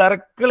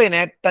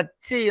സർക്കിളിനെ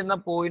ടച്ച് ചെയ്യുന്ന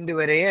പോയിന്റ്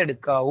വരെ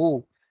എടുക്കാവൂ.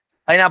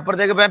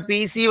 അതിനപ്പുറത്തേക്ക് ഇപ്പൊ പി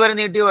സി വരെ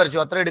നീട്ടി വരച്ചു,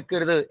 അത്ര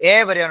എടുക്കരുത്. എ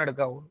വരെയാണ്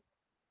എടുക്കാവൂ.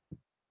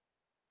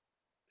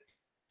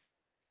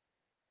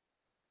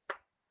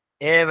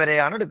 എ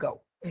വരെയാണ് എടുക്കാവൂ.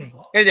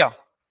 എഴുതിയോ?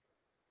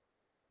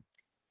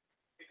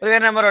 ഒരു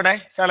കാര്യം നമ്പർ ഓടെ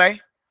ശാലായി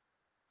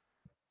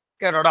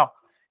കേട്ടോട്ടോ.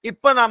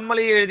 ഇപ്പൊ നമ്മൾ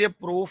ഈ എഴുതിയ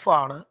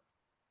പ്രൂഫാണ്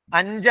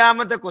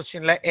അഞ്ചാമത്തെ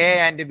ക്വസ്റ്റ്യനിലെ എ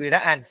ആൻഡ്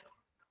ബിയുടെ ആൻസർ.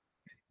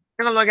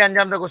 നിങ്ങൾ നോക്കി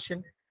അഞ്ചാമത്തെ ക്വസ്റ്റ്യൻ.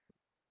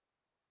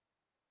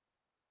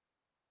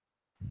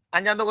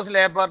 അഞ്ചാമത്തെ ക്വസ്റ്റ്യൻ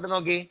എ പാർട്ട്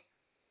നോക്കി.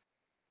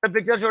 The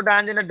picture shows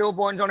tangent at 2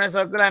 points on a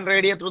circle and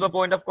radius through the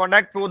point of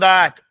contact. Prove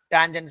that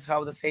tangents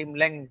have the same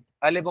length.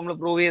 അല്ലേ ഇപ്പൊ നമ്മൾ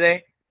പ്രൂവ് ചെയ്തേ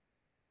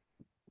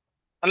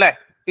അല്ലേ?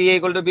 P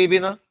equal to PB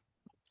എന്ന്.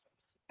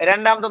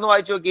 രണ്ടാമത്തെ ഒന്ന്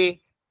വായിച്ചു നോക്കി.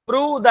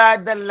 Prove that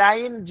the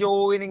line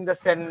joining the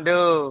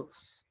center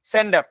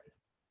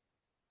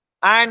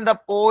and the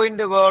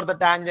point where the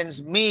tangents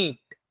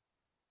meet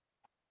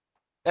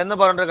എന്ന്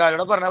പറഞ്ഞൊരു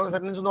കാര്യം പറഞ്ഞ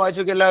സെന്റൻസ് ഒന്ന്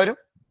വായിച്ചു നോക്കി എല്ലാവരും.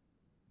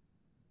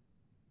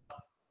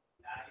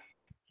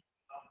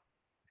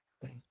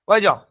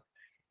 വായിച്ചോ?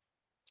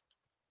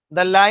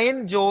 The line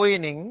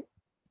joining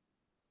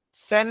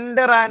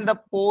center and the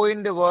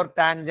point where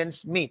tangents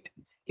meet.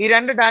 ഈ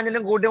രണ്ട്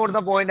ടാൻജന്റും കൂട്ടി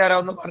മുട്ടുന്ന പോയിന്റ്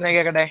ആരാന്ന് പറഞ്ഞേ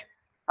കേക്കട്ടെ.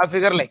 ആ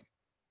ഫിഗറിലെ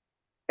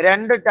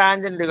രണ്ട്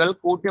ടാൻജന്റുകൾ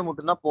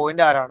കൂട്ടിമുട്ടുന്ന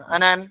പോയിന്റ് ആരാണ്?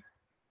 അനാൻ?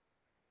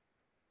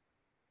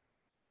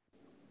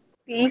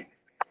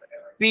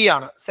 പി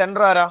ആണ്.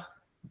 സെന്റർ ആരാ?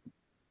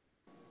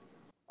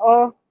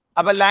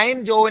 അപ്പൊ line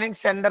joining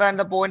centre and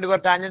the point where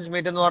ടാൻജന്റ്സ്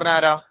meet എന്ന് പറഞ്ഞ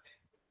ആരാ?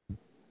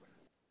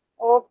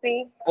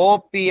 ഒ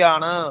പി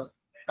ആണ്.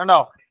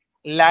 കണ്ടോ?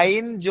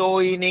 Line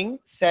joining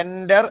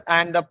centre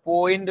and the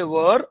point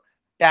where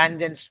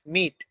ടാൻജന്റ്സ്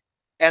meet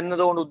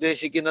എന്നതുകൊണ്ട്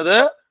ഉദ്ദേശിക്കുന്നത്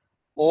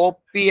ഒ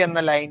പി എന്ന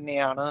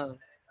ലൈനെയാണ്.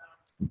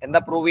 എന്താ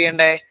പ്രൂവ്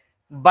ചെയ്യണ്ടേ?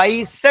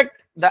 Bisect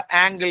the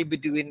angle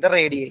between the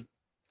radii.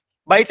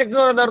 Bisect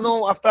എന്ന് പറയുന്നതായിരുന്നു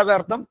അഫ്താബ്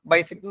അർത്ഥം.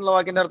 ബൈസെക്ട് എന്നുള്ള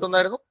വാക്കിന്റെ അർത്ഥം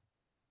എന്തായിരുന്നു?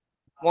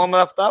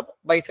 മുഹമ്മദ് അഫ്താബ്,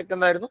 ബൈസെക്ട്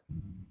എന്തായിരുന്നു?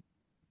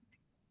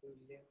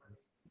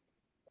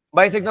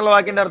 ബൈസെക്ട് എന്നുള്ള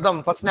വാക്കിന്റെ അർത്ഥം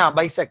ഫസ്ന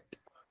ബൈസെക്ട്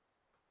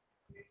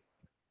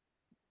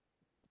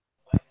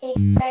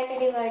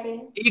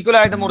ഈക്വൽ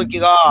ആയിട്ട്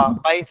മുറിക്കുക.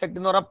 ബൈസെക്ട്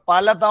എന്ന് പറഞ്ഞാൽ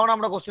പല തവണ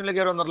നമ്മുടെ ക്വസ്റ്റ്യനിൽ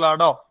കയറി വന്നിട്ടുള്ള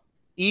കേട്ടോ.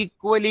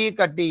 ഈക്വലി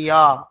കട്ട് ചെയ്യുക,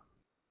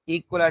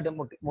 ഈക്വൽ ആയിട്ട്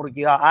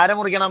മുറിക്കുക. ആരെ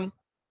മുറിക്കണം?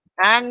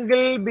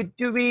 Angle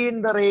between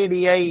the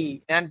radii.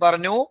 ഞാൻ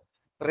പറഞ്ഞു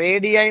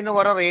റേഡിയൈ എന്ന്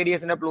പറഞ്ഞ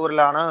റേഡിയസിന്റെ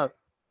പ്ലൂറലാണ്.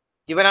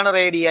 ഇവനാണ്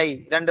റേഡിയൈ,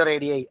 2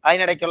 റേഡിയൈ,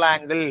 അതിനിടയ്ക്കുള്ള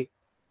ആംഗിൾ.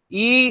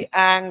 ഈ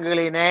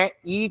ആംഗിളിനെ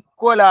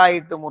ഈക്വൽ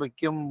ആയിട്ട്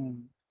മുറിക്കും.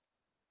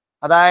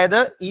 അതായത്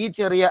ഈ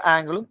ചെറിയ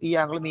ആംഗിളും ഈ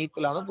ആംഗിളും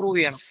ഈക്വൽ ആണെന്ന് പ്രൂവ്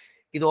ചെയ്യണം.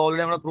 ഇത്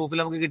ഓൾറെഡി നമ്മുടെ പ്രൂഫിൽ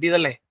നമുക്ക്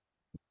കിട്ടിയതല്ലേ.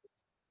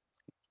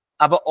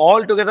 അപ്പൊ ഓൾ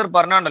ടുഗദർ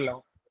പറഞ്ഞുണ്ടല്ലോ,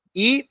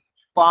 ഈ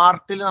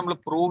പാർട്ടിൽ നമ്മൾ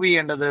പ്രൂവ്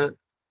ചെയ്യേണ്ടത്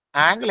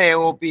angle A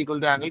O P equal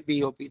to angle B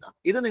O P എന്നാണ്.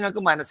 ഇത്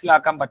നിങ്ങൾക്ക്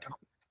മനസ്സിലാക്കാൻ പറ്റണം.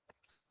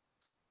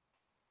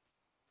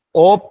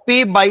 O P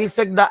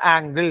bisect the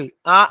angle,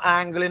 ആ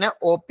ആംഗിളിനെ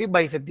ഒ പി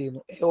ബൈസെക്ട്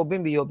ചെയ്യുന്നു. എ ഒ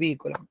പിയും ബി ഒ പി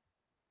ഈക്വൽ ആണ്.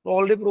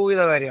 ഓൾറെഡി പ്രൂവ്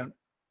ചെയ്ത കാര്യമാണ്.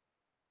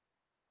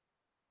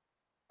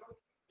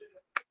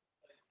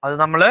 അത്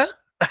നമ്മൾ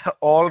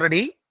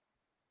ഓൾറെഡി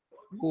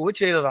പ്രൂവ്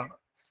ചെയ്തതാണ്.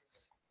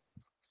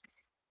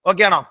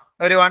 ഓക്കെ ആണോ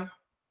എവരിവൺ?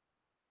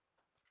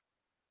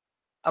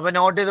 അപ്പൊ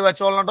നോട്ട് ചെയ്ത്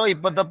വെച്ചോളണം കേട്ടോ.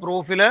 ഇപ്പോഴത്തെ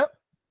പ്രൂഫില്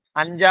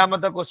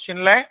 5ാമത്തെ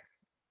ക്വസ്റ്റ്യനിലെ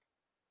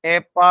എ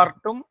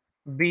പാർട്ടും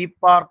ബി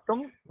പാർട്ടും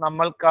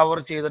നമ്മൾ കവർ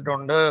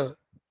ചെയ്തിട്ടുണ്ട്.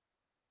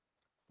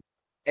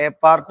 എ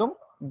പാർട്ടും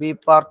ബി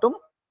പാർട്ടും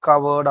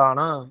കവേർഡ്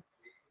ആണ്.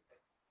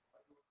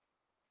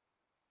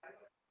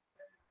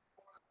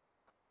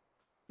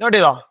 നോട്ട്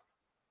ചെയ്തോ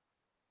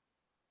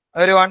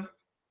everyone?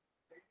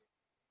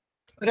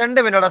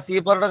 2 minute C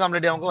part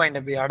complete നമുക്ക്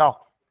വൈൻഡപ്പ് ചെയ്യാം കേട്ടോ.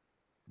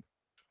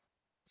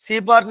 സി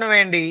പാർട്ടിന്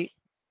വേണ്ടി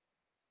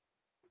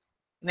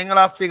നിങ്ങൾ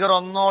ആ ഫിഗർ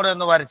ഒന്നോടെ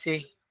ഒന്ന് വരച്ചേ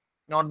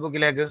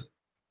നോട്ട്ബുക്കിലേക്ക്.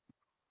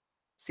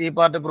 സി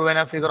പാർട്ട് പ്രൂവ്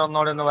ചെയ്യാൻ ഫിഗർ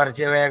ഒന്നോടെ ഒന്ന്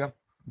വരച്ചേ വേഗം.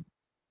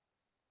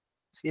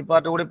 സി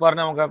പാർട്ട് കൂടി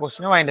പറഞ്ഞ് നമുക്ക് ആ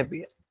ക്വസ്റ്റിന് വൈൻഡപ്പ്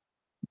ചെയ്യാം.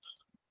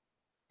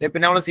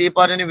 പിന്നെ നമ്മൾ സി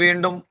പാർട്ടിന്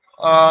വീണ്ടും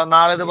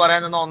നാളെ ഇത്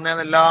പറയാൻ നിന്ന്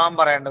ഒന്നേന്നെല്ലാം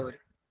പറയേണ്ടി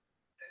വരും.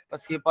 അപ്പൊ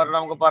സി പാർട്ട്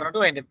നമുക്ക് പറഞ്ഞിട്ട്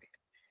വൈൻഡപ്പ് ചെയ്യാം.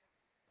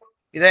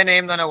 ഇതേ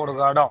നെയിം തന്നെ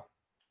കൊടുക്കുക കേട്ടോ.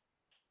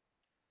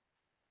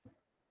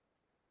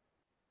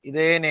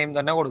 ഇതേ നെയിം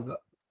തന്നെ കൊടുക്കുക.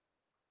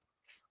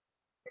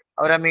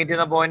 അവരെ മീറ്റ്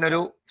ചെയ്യുന്ന പോയിന്റ്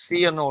ഒരു സി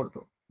എന്ന്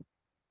കൊടുത്തു.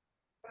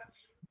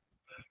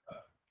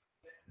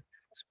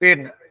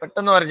 സ്പീഡിന്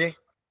പെട്ടെന്ന് വരച്ചേ.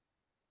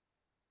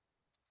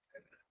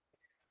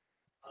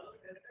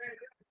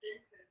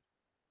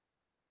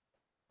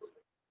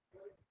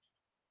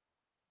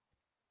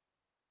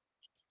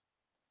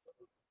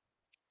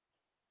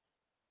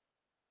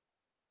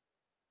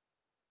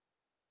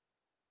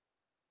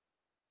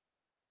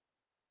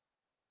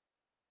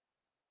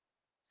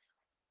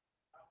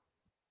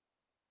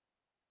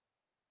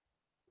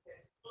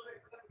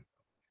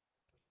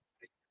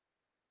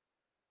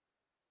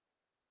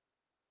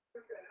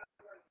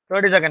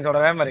 തേർട്ടി സെക്കൻഡ്സോടെ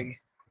വേഗം വരയ്ക്കും.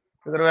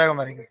 ഫിഗർ വേഗം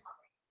വരയ്ക്കും.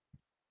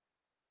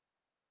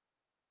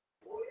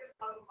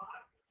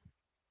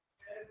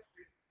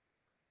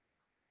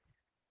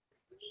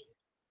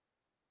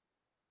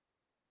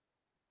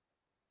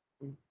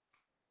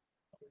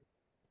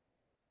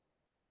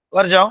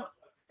 വരച്ചോ?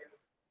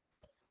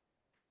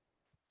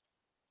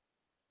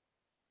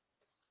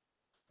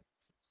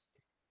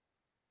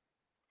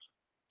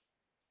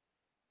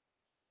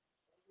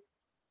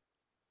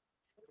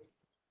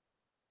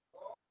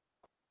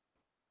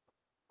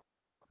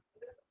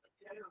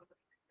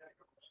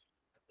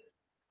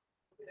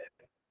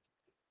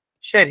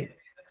 ശരി,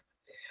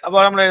 അപ്പോൾ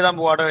നമ്മൾ എഴുതാൻ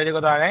പോവാട്ടോ. എഴുതിക്കോ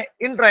താഴെ.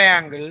 In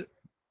triangle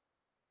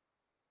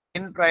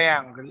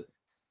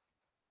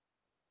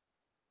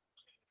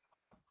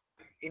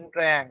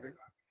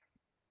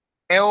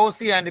AOC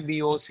and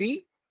BOC,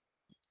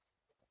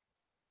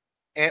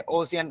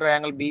 AOC and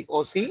triangle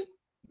BOC,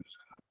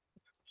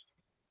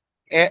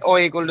 AO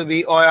equal to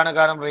BO ആണ്,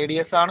 കാരണം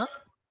റേഡിയസ് ആണ്.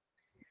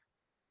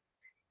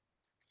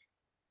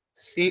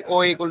 CO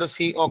equal to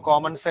CO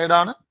common side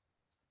ആണ്.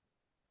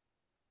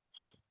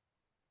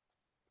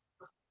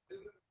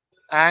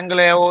 Angle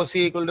AOC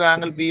equal to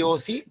angle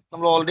BOC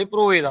നമ്മൾ ഓൾറെഡി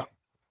പ്രൂവ് ചെയ്താണ്.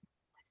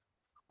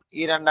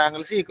 ഈ 2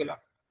 ആംഗിൾസ് ഈക്വൽ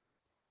ആണ്.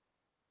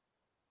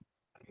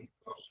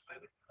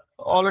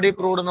 ഓൾറെഡി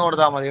പ്രൂവ്ഡ് എന്ന്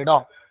കൊടുത്താൽ മതി കേട്ടോ.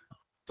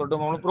 തൊട്ട്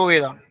നമ്മൾ പ്രൂവ്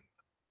ചെയ്താണ്.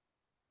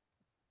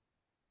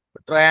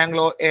 Triangle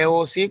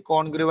AOC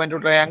congruent to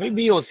triangle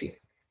BOC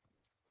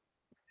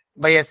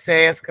by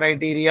SAS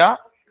criteria.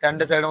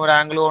 2 സൈഡും ഒരു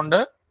ആംഗിളും ഉണ്ട്.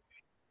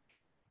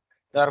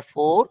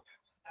 Therefore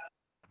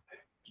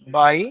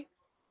by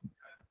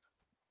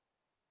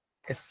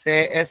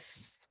SAS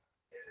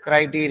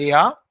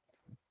criteria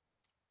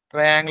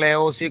triangle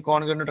AOC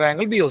congruent to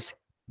triangle BOC.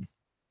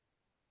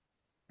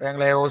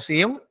 Triangle AOC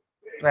യും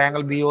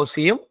triangle BOC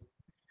യും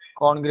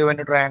congruent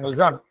to triangles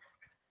ആണ്.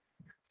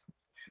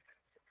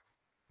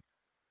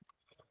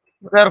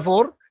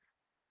 Therefore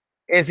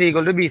AC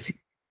equal to BC.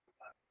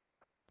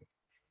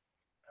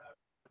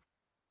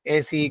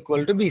 AC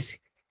equal to BC.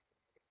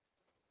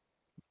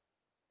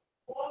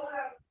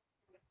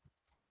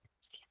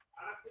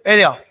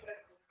 എഴുതിയോ?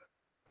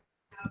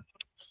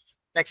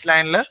 Next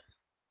line,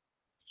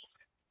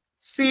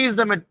 C is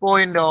the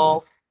midpoint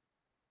of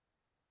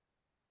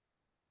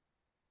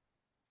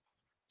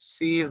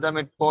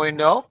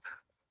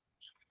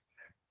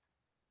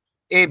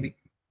AB.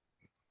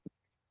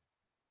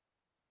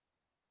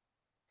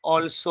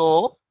 Also,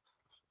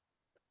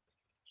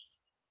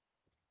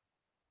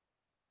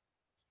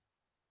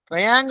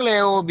 triangle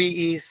AOB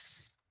is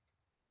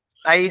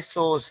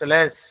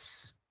isosceles.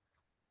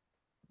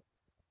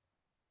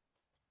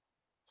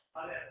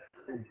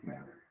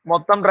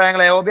 മൊത്തം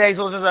triangle AOB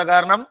isosceles ആ.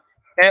 കാരണം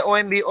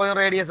AOയും BOയും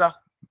radius ആ.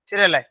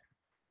 ശരിയല്ലേ?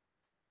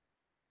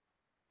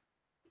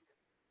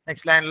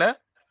 Next ലൈനിൽ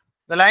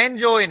the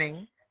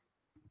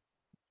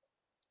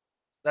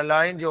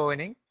line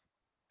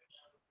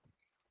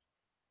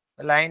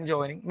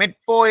joining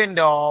midpoint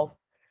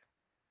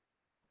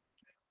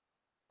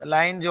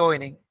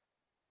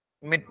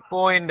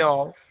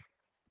of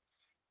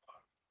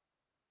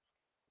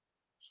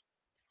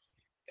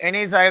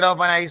any side of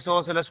an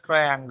isosceles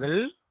triangle,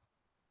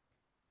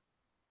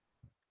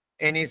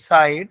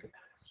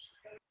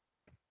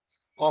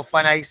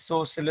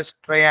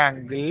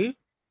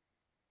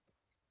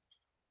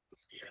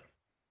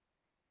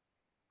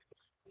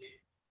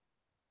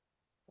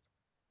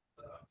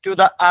 to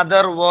the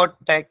other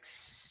vertex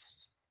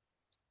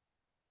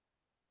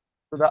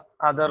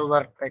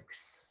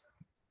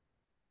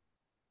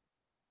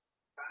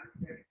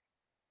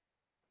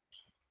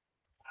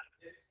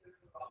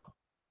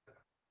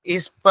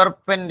is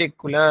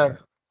perpendicular.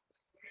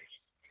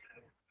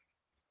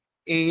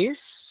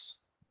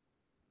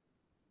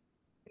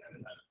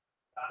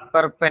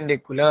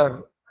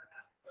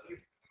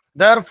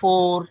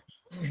 Therefore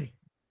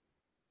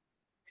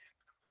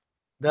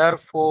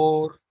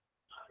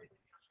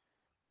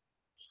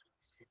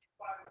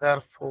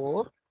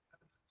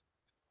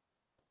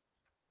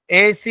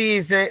AC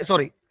is a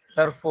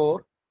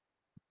therefore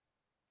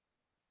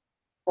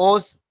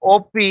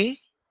OP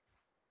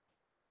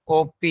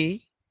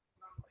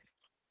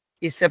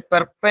is a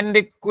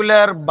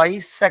perpendicular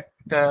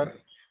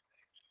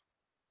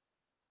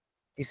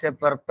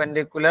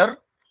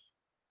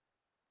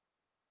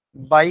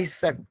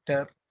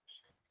bisector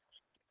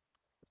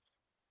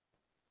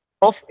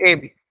of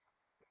AB.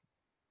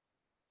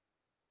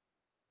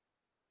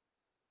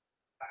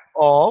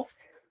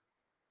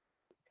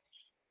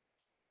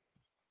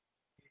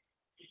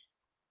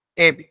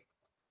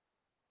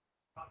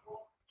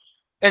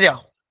 എഴുതിയോ?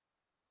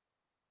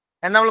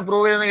 എന്ന് നമ്മൾ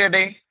prove ചെയ്തെന്ന്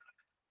കേട്ടേ.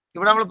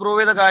 ഇവിടെ നമ്മൾ prove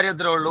ചെയ്ത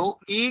കാര്യത്തിലേ ഉള്ളൂ.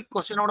 ഈ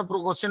ക്വസ്റ്റ്യനോട്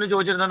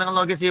ചോദിച്ചിരുന്നത് നിങ്ങൾ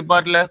നോക്കി C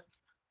പാർട്ടില്.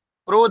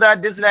 Prove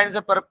that this line is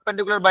A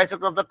perpendicular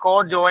bisector of the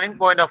code joining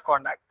point of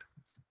contact.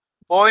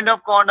 Point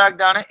of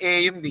contact ആണ്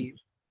എയും ബിയും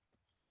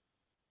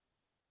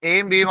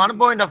ആണ്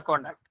പോയിന്റ് ഓഫ്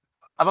കോണ്ടാക്ട്.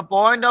 അപ്പൊ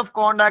പോയിന്റ് ഓഫ്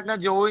കോണ്ടാക്ടിനെ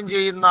ജോയിൻ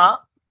ചെയ്യുന്ന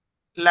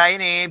ലൈൻ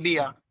എ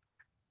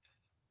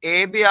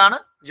ബി ആണ്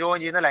ജോയിൻ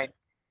ചെയ്യുന്ന ലൈൻ.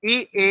 ഈ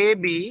A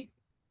B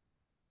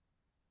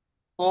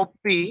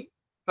OP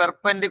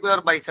perpendicular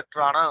bisector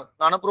ആണ്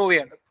എന്നാണ് പ്രൂവ്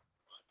ചെയ്യേണ്ടത്.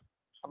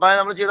 അപ്പൊ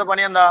നമ്മൾ ചെയ്ത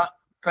പണി എന്താ?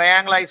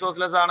 ട്രയാങ്കിൾ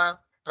ഐസോസിലസ് ആണ്.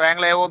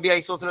 ട്രയാങ്കിൾ AOB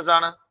ഐസോസിലസ്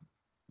ആണ്.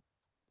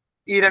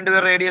 ഈ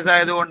രണ്ടുപേർ റേഡിയസ്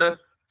ആയതുകൊണ്ട്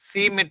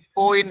സി മിഡ്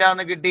പോയിന്റ്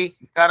ആണെന്ന് കിട്ടി.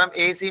 കാരണം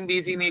ACയും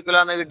BCയും ഈക്വൽ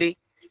ആണെന്ന് കിട്ടി.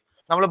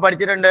 നമ്മൾ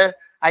പഠിച്ചിട്ടുണ്ട്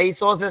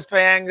ഐസോസിലസ്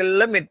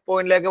ട്രയാങ്കിളിൽ മിഡ്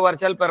പോയിന്റിലേക്ക്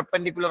വരച്ചാൽ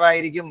പെർപെൻഡിക്കുലർ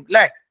ആയിരിക്കും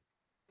അല്ലെ?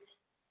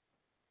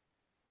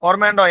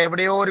 ഓർമ്മയുണ്ടോ?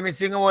 എവിടെയോ ഒരു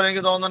മിസ്സിംഗ് പോലെ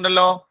എനിക്ക്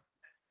തോന്നുന്നുണ്ടല്ലോ.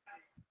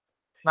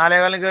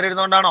 4 കയറി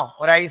ഇരുന്നോണ്ടാണോ?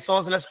 ഒരു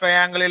ഐസോസിലസ്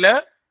ട്രയാങ്കിളില്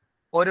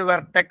ഒരു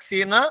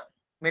വെർട്ടെക്സിന്ന്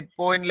മിഡ്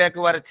പോയിന്റിലേക്ക്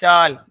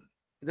വരച്ചാൽ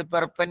ഇത്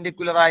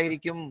പെർപെൻഡിക്കുലർ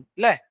ആയിരിക്കും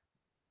അല്ലെ?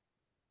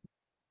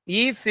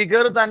 ഈ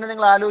ഫിഗർ തന്നെ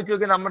നിങ്ങൾ ആലോചിച്ച്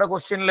നോക്കി. നമ്മുടെ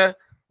ക്വസ്റ്റ്യനില്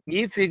ഈ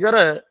ഫിഗർ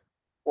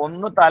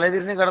ഒന്ന്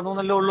തലതിരിഞ്ഞ് കിടന്നു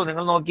എന്നല്ലേ ഉള്ളൂ.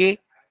 നിങ്ങൾ നോക്കി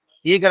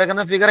ഈ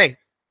കിടക്കുന്ന ഫിഗറേ.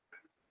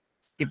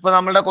 ഇപ്പൊ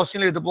നമ്മളുടെ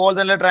ക്വസ്റ്റ്യനിൽ ഇതുപോലെ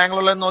തന്നെ ട്രയാങ്കിൾ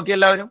ഉള്ളത് നോക്കി.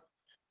 എല്ലാവരും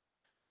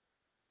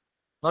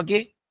നോക്കി.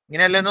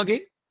 ഇങ്ങനെയല്ലേ നോക്കി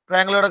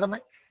ട്രയാങ്കിൾ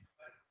കിടക്കുന്നത്?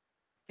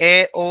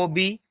 AOB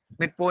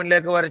മിഡ്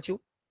പോയിന്റിലേക്ക് വരച്ചു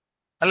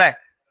അല്ലേ?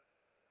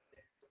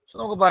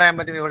 നമുക്ക് പറയാൻ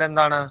പറ്റും ഇവിടെ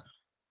എന്താണ്?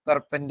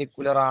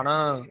 പെർപെൻഡിക്കുലർ ആണ്.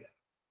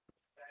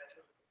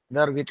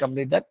 There we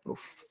complete that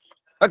proof.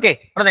 Okay,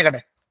 ഇവിടെ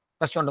നിൽക്കട്ടെ.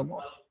 Rest on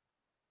tomorrow.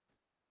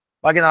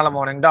 ബാക്കി നാളെ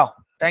മോർണിംഗ് ട്ടോ.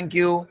 Thank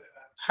you.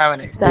 Have a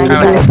nice day.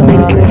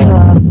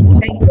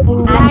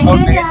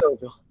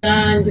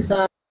 Thank you,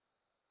 sir.